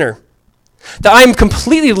 wretched sinner. That I am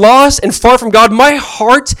completely lost and far from God. My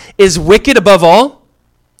heart is wicked above all.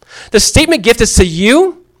 The statement gift is to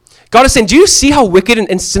you. God is saying, do you see how wicked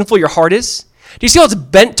and sinful your heart is? Do you see how it's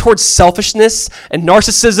bent towards selfishness and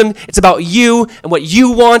narcissism? It's about you and what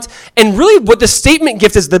you want. And really what the statement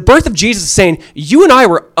gift is, the birth of Jesus is saying, you and I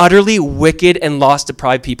were utterly wicked and lost,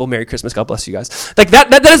 deprived people. Merry Christmas. God bless you guys. Like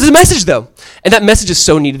that is the message though. And that message is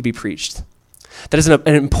so needed to be preached. That is an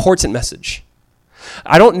important message.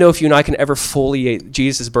 I don't know if you and I can ever foliate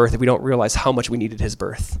Jesus' birth if we don't realize how much we needed his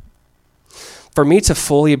birth. For me to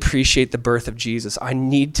fully appreciate the birth of Jesus, I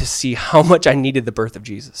need to see how much I needed the birth of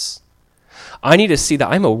Jesus. I need to see that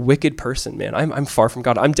I'm a wicked person, man. I'm far from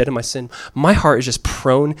God. I'm dead in my sin. My heart is just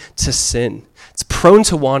prone to sin. It's prone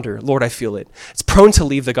to wander. Lord, I feel it. It's prone to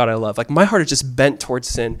leave the God I love. Like my heart is just bent towards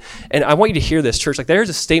sin. And I want you to hear this, church. Like there's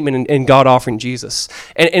a statement in God offering Jesus.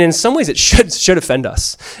 And in some ways it should offend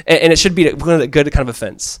us. And it should be a good kind of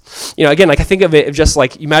offense. You know, again, like I think of it just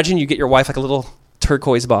like, imagine you get your wife like a little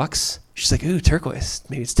turquoise box. She's like, ooh, turquoise.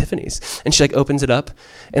 Maybe it's Tiffany's. And she like opens it up,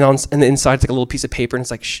 and on the inside it's like a little piece of paper, and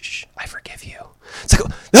it's like, shh, I forgive you. It's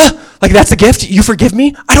like, like that's a gift? You forgive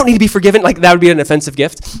me? I don't need to be forgiven. Like that would be an offensive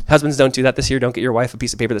gift. Husbands, don't do that this year. Don't get your wife a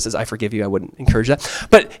piece of paper that says, I forgive you. I wouldn't encourage that.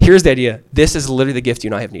 But here's the idea. This is literally the gift you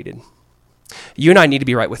and I have needed. You and I need to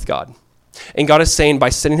be right with God. And God is saying by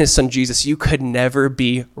sending his son Jesus, you could never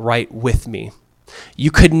be right with me.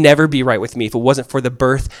 You could never be right with me if it wasn't for the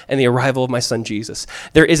birth and the arrival of my son Jesus.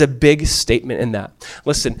 There is a big statement in that.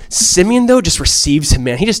 Listen, Simeon, though, just receives him,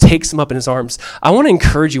 man. He just takes him up in his arms. I want to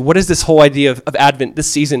encourage you. What is this whole idea of Advent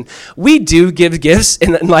this season? We do give gifts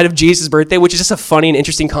in light of Jesus' birthday, which is just a funny and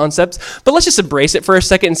interesting concept. But let's just embrace it for a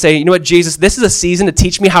second and say, you know what, Jesus, this is a season to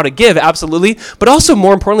teach me how to give, absolutely. But also,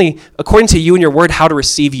 more importantly, according to you and your word, how to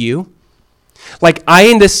receive you. Like I,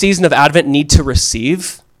 in this season of Advent, need to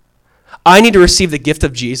receive. I need to receive the gift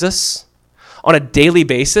of Jesus on a daily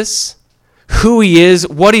basis, who he is,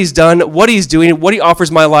 what he's done, what he's doing, what he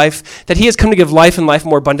offers my life, that he has come to give life and life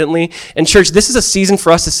more abundantly. And church, this is a season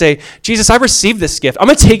for us to say, Jesus, I received this gift. I'm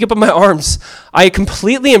going to take it up in my arms. I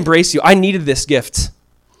completely embrace you. I needed this gift.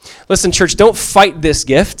 Listen, church, don't fight this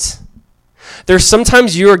gift. There's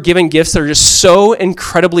sometimes you are given gifts that are just so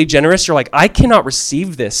incredibly generous. You're like, I cannot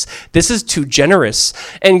receive this. This is too generous.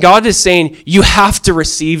 And God is saying, you have to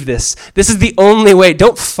receive this. This is the only way.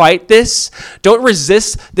 Don't fight this. Don't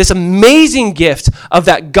resist this amazing gift of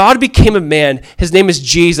that God became a man. His name is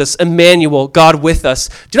Jesus, Emmanuel, God with us.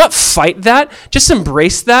 Do not fight that. Just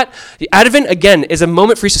embrace that. The Advent, again, is a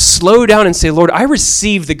moment for you to slow down and say, Lord, I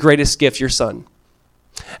receive the greatest gift, your son.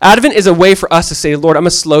 Advent is a way for us to say, Lord, I'm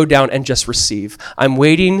going to slow down and just receive. I'm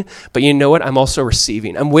waiting, but you know what? I'm also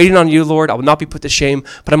receiving. I'm waiting on you, Lord. I will not be put to shame,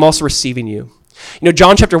 but I'm also receiving you. You know,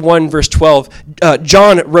 John chapter 1, verse 12,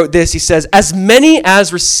 John wrote this. He says, as many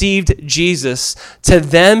as received Jesus, to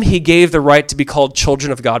them he gave the right to be called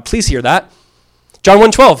children of God. Please hear that. John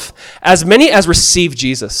 1:12, as many as received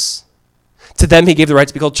Jesus, to them he gave the right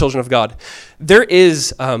to be called children of God. There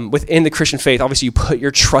is, within the Christian faith, obviously you put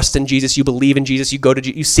your trust in Jesus, you believe in Jesus,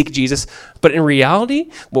 you seek Jesus. But in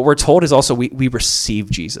reality, what we're told is also we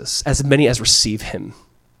receive Jesus, as many as receive him.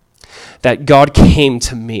 That God came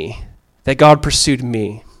to me, that God pursued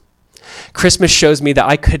me. Christmas shows me that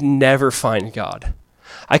I could never find God.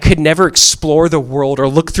 I could never explore the world or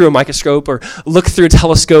look through a microscope or look through a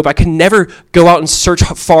telescope. I could never go out and search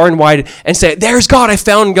far and wide and say, there's God, I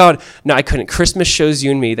found God. No, I couldn't. Christmas shows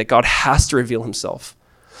you and me that God has to reveal himself.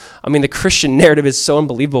 I mean, the Christian narrative is so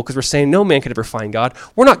unbelievable because we're saying no man could ever find God.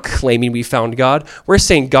 We're not claiming we found God. We're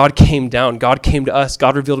saying God came down. God came to us.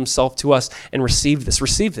 God revealed himself to us and received this.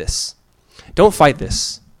 Receive this. Don't fight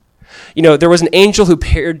this. You know, there was an angel who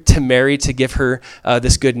appeared to Mary to give her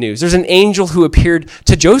this good news. There's an angel who appeared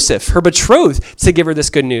to Joseph, her betrothed, to give her this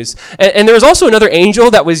good news. And there was also another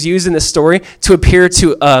angel that was used in this story to appear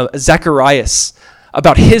to Zacharias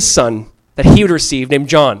about his son that he would receive, named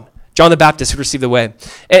John the Baptist, who would receive the way.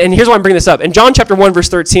 And here's why I'm bringing this up. In John chapter 1, verse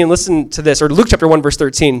 13, listen to this, or Luke chapter 1, verse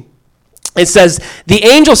 13. It says, the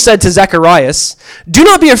angel said to Zacharias, "Do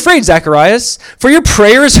not be afraid, Zacharias, for your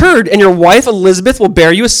prayer is heard, and your wife Elizabeth will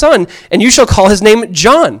bear you a son, and you shall call his name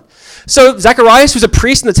John." So Zacharias, who's a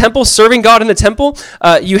priest in the temple, serving God in the temple,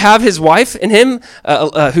 you have his wife and him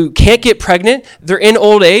who can't get pregnant. They're in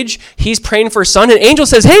old age. He's praying for a son. An angel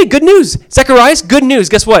says, "Hey, good news. Zacharias, good news.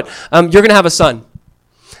 Guess what? You're going to have a son."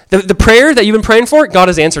 The prayer that you've been praying for, God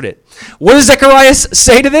has answered it. What does Zacharias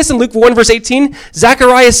say to this in Luke 1, verse 18?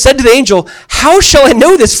 Zacharias said to the angel, "How shall I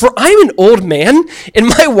know this? For I'm an old man, and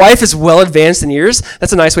my wife is well advanced in years."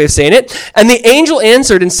 That's a nice way of saying it. And the angel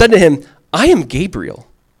answered and said to him, "I am Gabriel,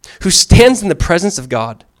 who stands in the presence of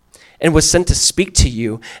God, and was sent to speak to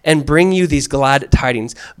you and bring you these glad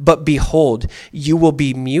tidings. But behold, you will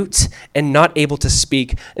be mute and not able to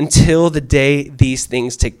speak until the day these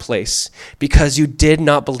things take place, because you did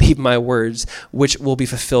not believe my words, which will be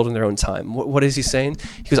fulfilled in their own time." What is he saying?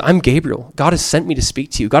 He goes, "I'm Gabriel. God has sent me to speak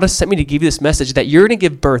to you. God has sent me to give you this message that you're going to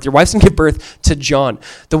give birth. Your wife's going to give birth to John,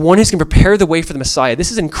 the one who's going to prepare the way for the Messiah."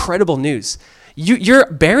 This is incredible news. You're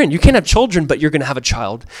barren. You can't have children, but you're going to have a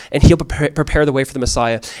child, and he'll prepare the way for the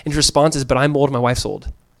Messiah. And his response is, "But I'm old, my wife's old."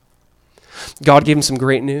 God gave him some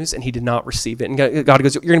great news, and he did not receive it. And God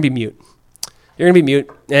goes, "You're going to be mute. You're going to be mute,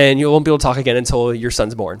 and you won't be able to talk again until your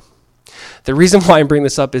son's born." The reason why I'm bringing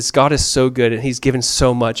this up is God is so good, and he's given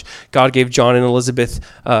so much. God gave John and Elizabeth,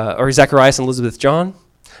 or Zacharias and Elizabeth John.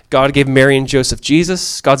 God gave Mary and Joseph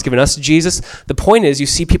Jesus. God's given us Jesus. The point is, you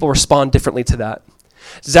see people respond differently to that.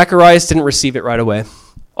 Zacharias didn't receive it right away.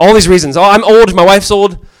 All these reasons. "Oh, I'm old, my wife's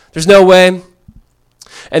old, there's no way."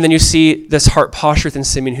 And then you see this heart posture within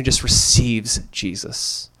Simeon who just receives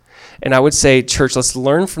Jesus. And I would say, church, let's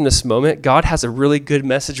learn from this moment. God has a really good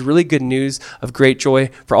message, really good news of great joy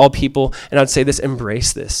for all people. And I'd say this,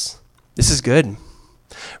 embrace this. This is good.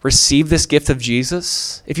 Receive this gift of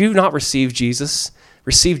Jesus. If you've not received Jesus,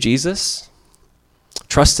 receive Jesus.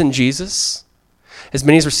 Trust in Jesus. As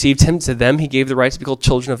many as received him, to them he gave the right to be called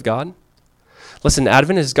children of God. Listen,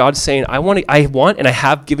 Advent is God saying, I want and I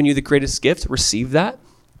have given you the greatest gift. Receive that.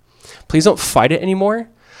 Please don't fight it anymore.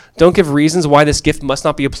 Don't give reasons why this gift must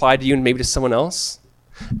not be applied to you and maybe to someone else.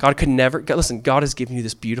 God has given you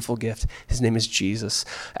this beautiful gift. His name is Jesus.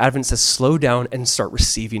 Advent says, slow down and start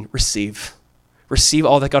receiving. Receive. Receive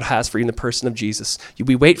all that God has for you in the person of Jesus.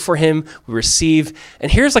 We wait for him, we receive.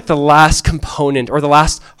 And here's like the last component or the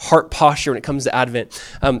last heart posture when it comes to Advent.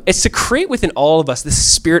 It's to create within all of us this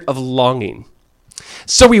spirit of longing.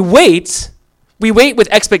 So we wait with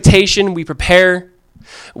expectation, we prepare.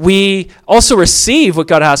 We also receive what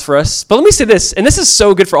God has for us. But let me say this, and this is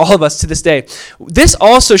so good for all of us to this day. This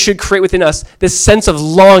also should create within us this sense of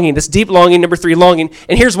longing, this deep longing, number 3, longing.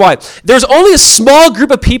 And here's why. There's only a small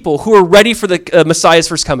group of people who are ready for the Messiah's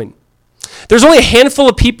first coming. There's only a handful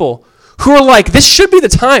of people who are like, this should be the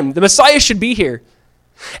time. The Messiah should be here.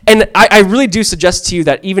 And I really do suggest to you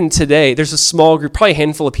that even today, there's a small group, probably a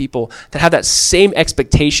handful of people that have that same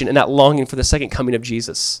expectation and that longing for the second coming of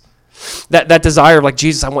Jesus. That desire of like,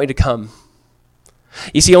 Jesus, I want you to come.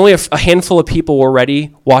 You see, only a handful of people were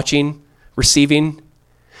ready, watching, receiving.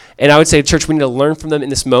 And I would say, church, we need to learn from them in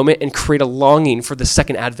this moment and create a longing for the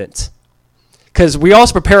second advent. Because we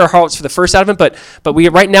also prepare our hearts for the first advent, but we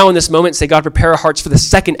right now in this moment say, God, prepare our hearts for the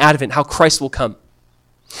second advent, how Christ will come.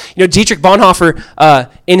 You know, Dietrich Bonhoeffer,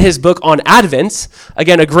 in his book on Advent,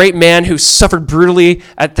 again, a great man who suffered brutally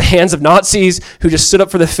at the hands of Nazis, who just stood up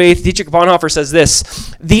for the faith. Dietrich Bonhoeffer says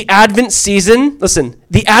this, the Advent season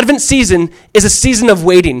is a season of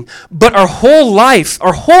waiting, but our whole life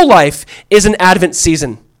is an Advent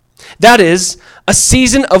season. That is, a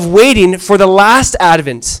season of waiting for the last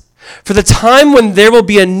Advent, for the time when there will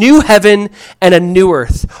be a new heaven and a new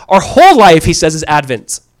earth. Our whole life, he says, is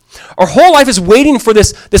Advent. Our whole life is waiting for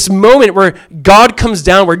this moment where God comes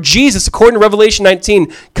down, where Jesus, according to Revelation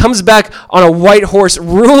 19, comes back on a white horse,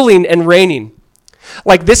 ruling and reigning.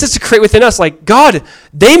 Like, this is to create within us, like, God,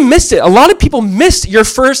 they missed it. A lot of people missed your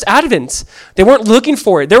first Advent. They weren't looking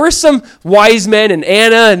for it. There were some wise men and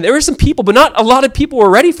Anna, and there were some people, but not a lot of people were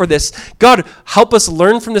ready for this. God, help us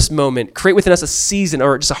learn from this moment, create within us a season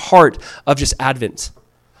or just a heart of just Advent,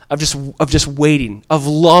 of just waiting, of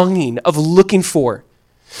longing, of looking for.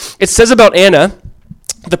 It says about Anna,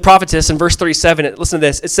 the prophetess, in verse 37, listen to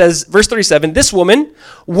this. It says, verse 37, this woman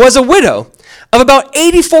was a widow of about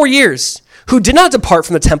 84 years who did not depart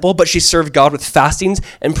from the temple, but she served God with fastings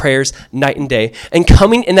and prayers night and day. And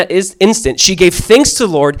coming in that instant, she gave thanks to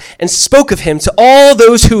the Lord and spoke of him to all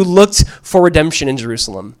those who looked for redemption in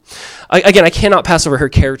Jerusalem. Again, I cannot pass over her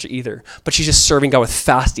character either, but she's just serving God with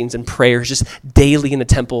fastings and prayers, just daily in the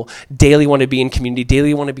temple, daily want to be in community,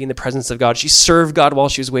 daily want to be in the presence of God. She served God while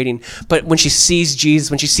she was waiting. But when she sees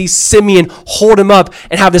Jesus, when she sees Simeon hold him up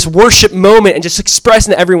and have this worship moment and just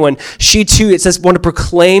expressing to everyone, she too, it says, want to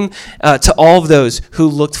proclaim to all of those who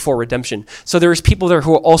looked for redemption. So there's people there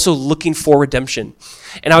who are also looking for redemption.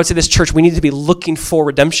 And I would say this church, we need to be looking for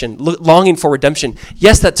redemption, longing for redemption.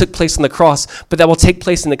 Yes, that took place on the cross, but that will take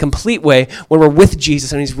place in a complete way when we're with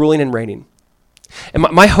Jesus and he's ruling and reigning. And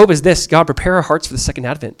my hope is this: God, prepare our hearts for the second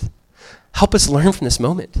advent. Help us learn from this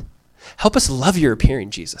moment. Help us love your appearing,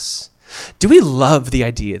 Jesus. Do we love the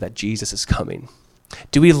idea that Jesus is coming?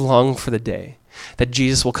 Do we long for the day that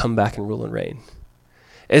Jesus will come back and rule and reign?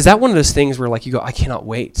 Is that one of those things where like you go, I cannot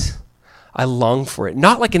wait. I long for it.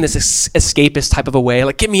 Not like in this escapist type of a way,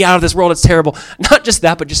 like get me out of this world, it's terrible. Not just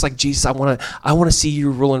that, but just like, Jesus, I want to see you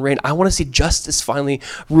rule and reign. I want to see justice finally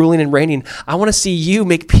ruling and reigning. I want to see you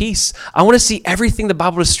make peace. I want to see everything the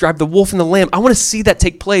Bible described, the wolf and the lamb. I want to see that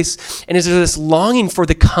take place. And is there this longing for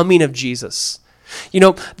the coming of Jesus? You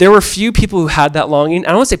know, there were few people who had that longing. I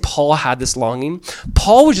don't want to say Paul had this longing.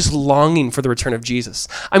 Paul was just longing for the return of Jesus.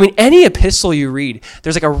 I mean, any epistle you read,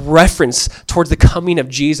 there's like a reference towards the coming of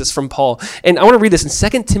Jesus from Paul. And I want to read this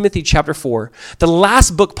in 2 Timothy chapter 4, the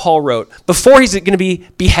last book Paul wrote before he's going to be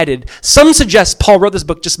beheaded. Some suggest Paul wrote this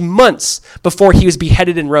book just months before he was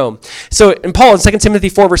beheaded in Rome. So in Paul, in 2 Timothy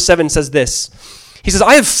 4, verse 7 says this. He says,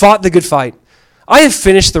 I have fought the good fight. I have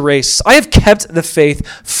finished the race. I have kept the faith.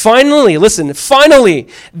 Finally, listen, finally,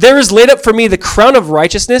 there is laid up for me the crown of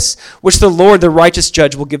righteousness, which the Lord, the righteous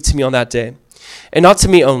judge, will give to me on that day. And not to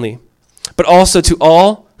me only, but also to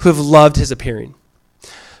all who have loved his appearing.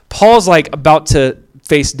 Paul's like about to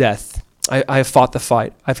face death. I have fought the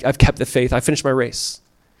fight. I've kept the faith. I finished my race.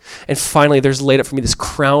 And finally, there's laid up for me this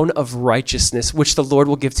crown of righteousness, which the Lord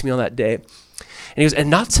will give to me on that day. And he goes, and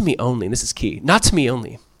not to me only, and this is key, not to me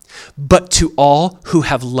only, but to all who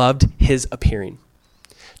have loved his appearing.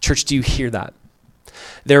 Church, do you hear that?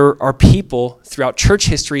 There are people throughout church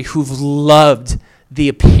history who've loved the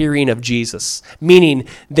appearing of Jesus, meaning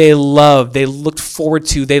they looked forward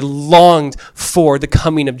to, they longed for the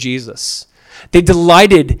coming of Jesus. They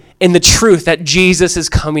delighted in the truth that Jesus is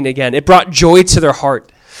coming again. It brought joy to their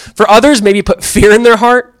heart. For others, maybe put fear in their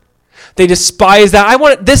heart. They despise that. I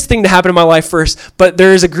want this thing to happen in my life first. But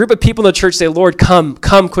there is a group of people in the church say, Lord, come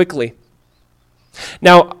quickly.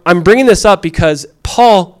 Now, I'm bringing this up because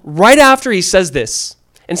Paul, right after he says this,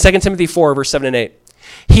 in 2 Timothy 4, verse 7 and 8,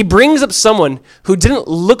 he brings up someone who didn't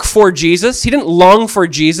look for Jesus. He didn't long for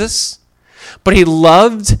Jesus, but he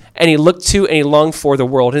loved and he looked to and he longed for the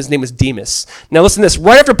world. His name was Demas. Now listen to this.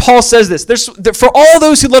 Right after Paul says this, for all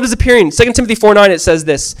those who loved his appearing, 2 Timothy 4:9, it says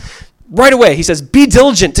this. Right away, he says, be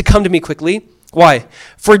diligent to come to me quickly. Why?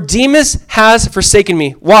 For Demas has forsaken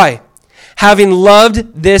me. Why? Having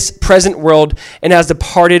loved this present world and has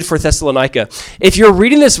departed for Thessalonica. If you're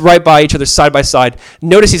reading this right by each other, side by side,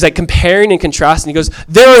 notice he's like comparing and contrasting. He goes,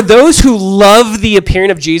 there are those who love the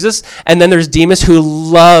appearing of Jesus, and then there's Demas who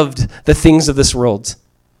loved the things of this world,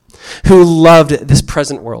 who loved this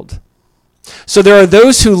present world. So there are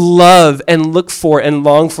those who love and look for and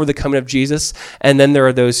long for the coming of Jesus, and then there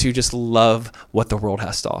are those who just love what the world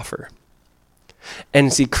has to offer.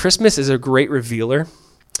 And see, Christmas is a great revealer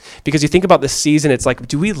because you think about this season, it's like,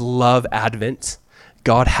 do we love Advent?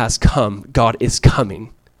 God has come. God is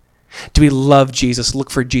coming. Do we love Jesus, look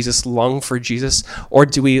for Jesus, long for Jesus? Or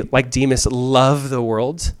do we, like Demas, love the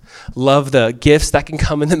world? Love the gifts that can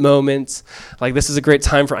come in the moment? Like, this is a great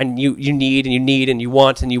time for you need and you need and you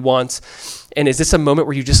want and you want. And is this a moment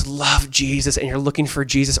where you just love Jesus and you're looking for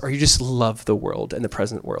Jesus, or you just love the world and the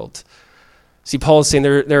present world? See, Paul is saying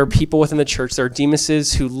there are people within the church, there are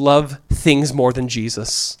Demases who love things more than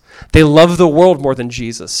Jesus. They love the world more than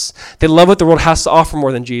Jesus. They love what the world has to offer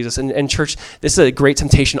more than Jesus. And church, this is a great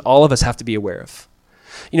temptation all of us have to be aware of.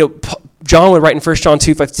 You know, John would write in 1 John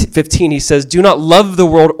 2:15, he says, do not love the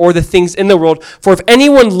world or the things in the world, for if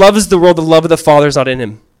anyone loves the world, the love of the Father is not in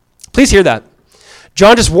him. Please hear that.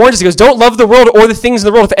 John just warns us, he goes, don't love the world or the things in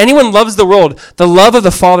the world. If anyone loves the world, the love of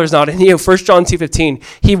the Father is not in you. 1 John 2:15.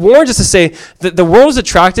 He warns us to say that the world is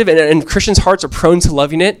attractive and Christians' hearts are prone to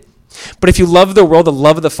loving it. But if you love the world, the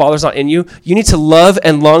love of the Father is not in you. You need to love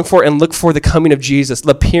and long for and look for the coming of Jesus,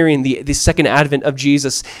 the appearing, the second advent of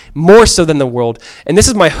Jesus, more so than the world. And this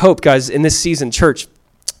is my hope, guys, in this season, church.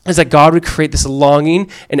 is that God would create this longing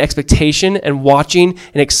and expectation and watching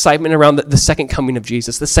and excitement around the second coming of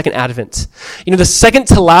Jesus, the second advent. The second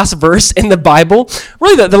to last verse in the Bible,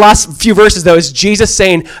 really the last few verses though, is Jesus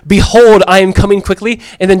saying, behold, I am coming quickly.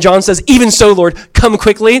 And then John says, even so, Lord, come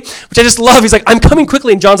quickly, which I just love. He's like, I'm coming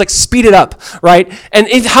quickly. And John's like, speed it up, right? And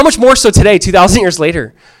how much more so today, 2,000 years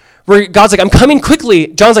later, where God's like, I'm coming quickly.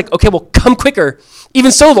 John's like, okay, well, come quicker.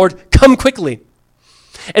 Even so, Lord, come quickly.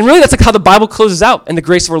 And really, that's like how the Bible closes out, and the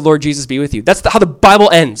grace of our Lord Jesus be with you. That's how the Bible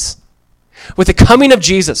ends, with the coming of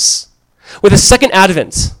Jesus, with the second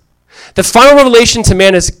advent. The final revelation to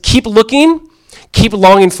man is keep looking, keep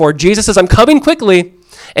longing for. Jesus says, I'm coming quickly,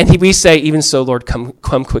 and we say, even so, Lord, come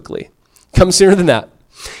quickly. Come sooner than that.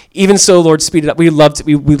 Even so, Lord, speed it up. We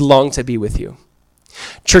long to be with you.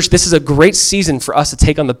 Church, this is a great season for us to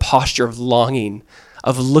take on the posture of longing,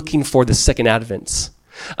 of looking for the second advent.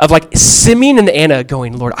 Of like Simeon and Anna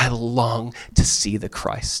going, Lord, I long to see the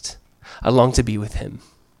Christ. I long to be with him.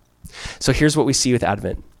 So here's what we see with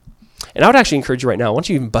Advent. And I would actually encourage you right now, why don't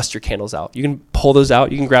you even bust your candles out? You can pull those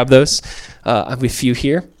out. You can grab those. I have a few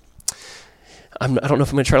here. I don't know if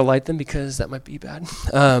I'm going to try to light them because that might be bad.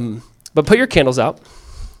 But put your candles out.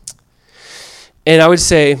 And I would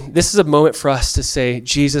say this is a moment for us to say,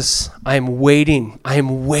 Jesus, I am waiting. I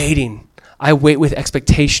am waiting. I wait with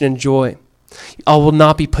expectation and joy. I will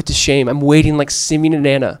not be put to shame. I'm waiting like Simeon and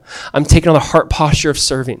Anna. I'm taking on the heart posture of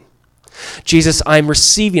serving. Jesus, I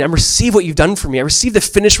receive what you've done for me. I receive the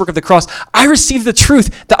finished work of the cross. I receive the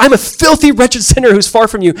truth that I'm a filthy, wretched sinner who's far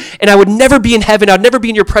from you, and I would never be in heaven. I would never be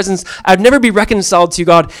in your presence. I would never be reconciled to you,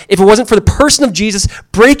 God, if it wasn't for the person of Jesus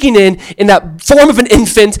breaking in that form of an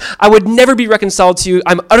infant. I would never be reconciled to you.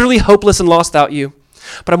 I'm utterly hopeless and lost without you.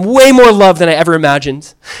 But I'm way more loved than I ever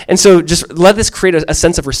imagined. And so just let this create a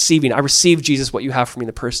sense of receiving. I receive, Jesus, what you have for me in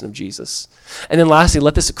the person of Jesus. And then lastly,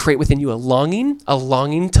 let this create within you a longing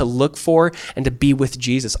to look for and to be with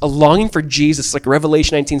Jesus. A longing for Jesus, like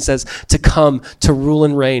Revelation 19 says, to come, to rule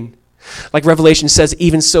and reign. Like Revelation says,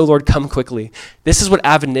 even so, Lord, come quickly. This is what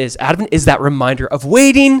Advent is. Advent is that reminder of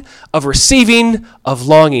waiting, of receiving, of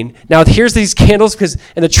longing. Now, here's these candles, because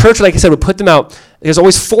in the church, like I said, would put them out. There's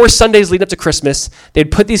always 4 Sundays leading up to Christmas. They'd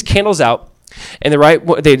put these candles out, and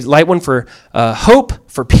they'd light one for hope,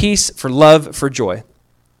 for peace, for love, for joy.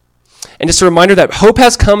 And just a reminder that hope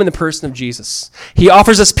has come in the person of Jesus. He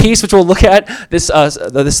offers us peace, which we'll look at this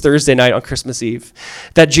Thursday night on Christmas Eve.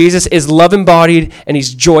 That Jesus is love embodied and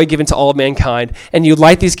he's joy given to all of mankind. And you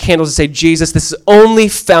light these candles and say, Jesus, this is only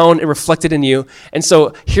found and reflected in you. And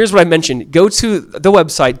so here's what I mentioned. Go to the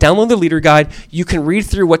website, download the leader guide. You can read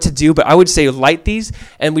through what to do, but I would say light these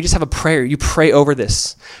and we just have a prayer. You pray over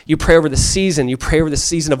this. You pray over the season. You pray over the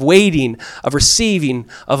season of waiting, of receiving,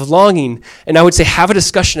 of longing. And I would say have a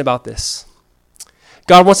discussion about this.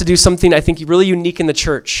 God wants to do something, I think, really unique in the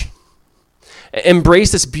church.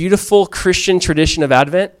 Embrace this beautiful Christian tradition of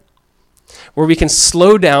Advent where we can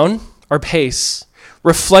slow down our pace,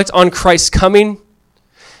 reflect on Christ's coming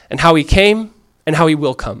and how he came and how he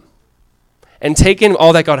will come, and take in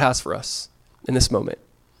all that God has for us in this moment.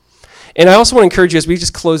 And I also want to encourage you as we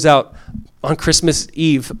just close out on Christmas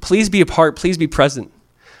Eve, please be a part, please be present,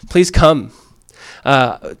 please come,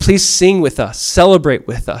 please sing with us, celebrate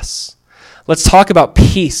with us. Let's talk about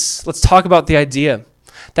peace. Let's talk about the idea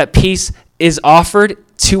that peace is offered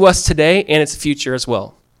to us today and its future as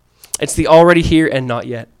well. It's the already here and not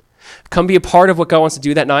yet. Come be a part of what God wants to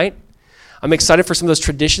do that night. I'm excited for some of those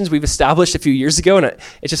traditions we've established a few years ago, and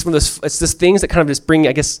it's just one of those. It's just things that kind of just bring,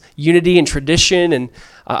 I guess, unity and tradition, and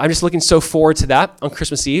I'm just looking so forward to that on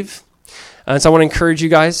Christmas Eve. And so I want to encourage you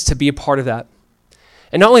guys to be a part of that.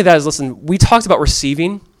 And not only that is, listen, we talked about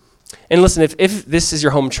receiving. And listen, if this is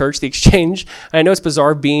your home church, the Exchange, and I know it's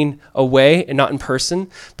bizarre being away and not in person,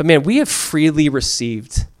 but man, we have freely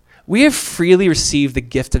received. We have freely received the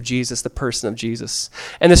gift of Jesus, the person of Jesus.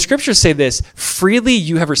 And the scriptures say this, freely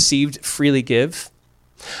you have received, freely give.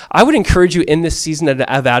 I would encourage you in this season of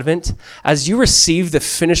Advent, as you receive the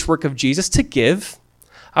finished work of Jesus, to give.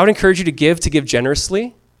 I would encourage you to give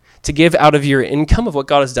generously, to give out of your income of what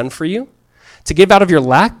God has done for you, to give out of your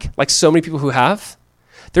lack, like so many people who have.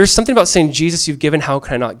 There's something about saying, Jesus, you've given, how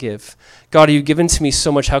can I not give? God, you've given to me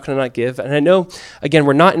so much, how can I not give? And I know, again,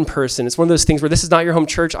 we're not in person. It's one of those things where this is not your home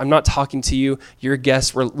church. I'm not talking to you. You're a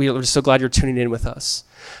guest. We're so glad you're tuning in with us.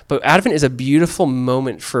 But Advent is a beautiful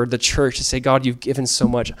moment for the church to say, God, you've given so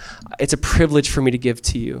much. It's a privilege for me to give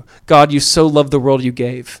to you. God, you so love the world you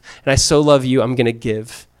gave. And I so love you, I'm going to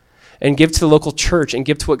give. and give to the local church and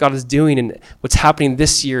give to what God is doing and what's happening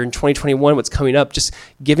this year in 2021, what's coming up, just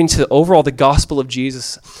giving to overall the gospel of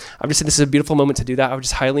Jesus. I'm just saying this is a beautiful moment to do that. I would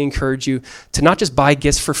just highly encourage you to not just buy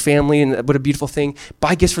gifts for family, and what a beautiful thing,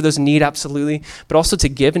 buy gifts for those in need, absolutely, but also to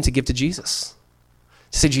give and to give to Jesus.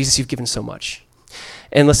 To say, Jesus, you've given so much.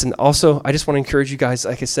 And listen, also, I just want to encourage you guys,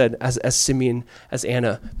 like I said, as Simeon, as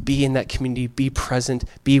Anna, be in that community, be present,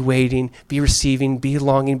 be waiting, be receiving, be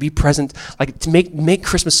longing, be present, like to make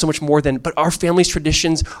Christmas so much more than, but our family's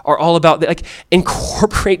traditions are all about, like,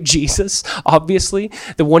 incorporate Jesus, obviously,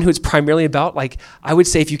 the one who it's primarily about. Like, I would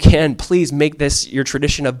say if you can, please make this your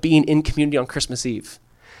tradition of being in community on Christmas Eve.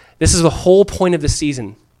 This is the whole point of the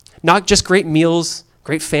season. Not just great meals,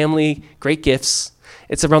 great family, great gifts.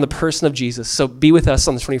 It's around the person of Jesus. So be with us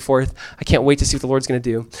on the 24th. I can't wait to see what the Lord's going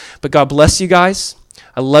to do. But God bless you guys.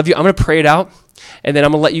 I love you. I'm going to pray it out, and then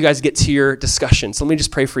I'm going to let you guys get to your discussion. So let me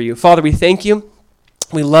just pray for you. Father, we thank you.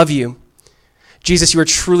 We love you. Jesus, you are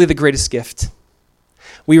truly the greatest gift.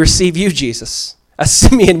 We receive you, Jesus. As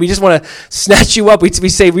Simeon, we just want to snatch you up. We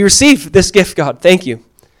say, we receive this gift, God. Thank you.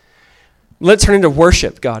 Let it turn into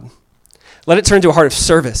worship, God. Let it turn into a heart of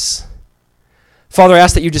service. Father, I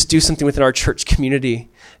ask that you just do something within our church community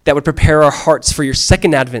that would prepare our hearts for your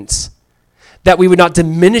second advent, that we would not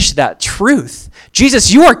diminish that truth.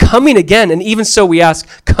 Jesus, you are coming again, and even so we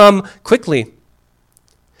ask, come quickly.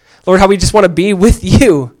 Lord, how we just want to be with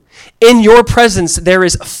you. In your presence, there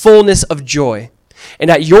is fullness of joy, and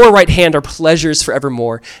at your right hand are pleasures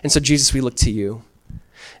forevermore. And so, Jesus, we look to you.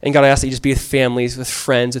 And God, I ask that you just be with families, with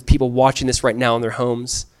friends, with people watching this right now in their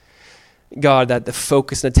homes. God, that the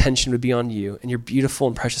focus and attention would be on you. In your beautiful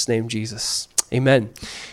and precious name, Jesus. Amen.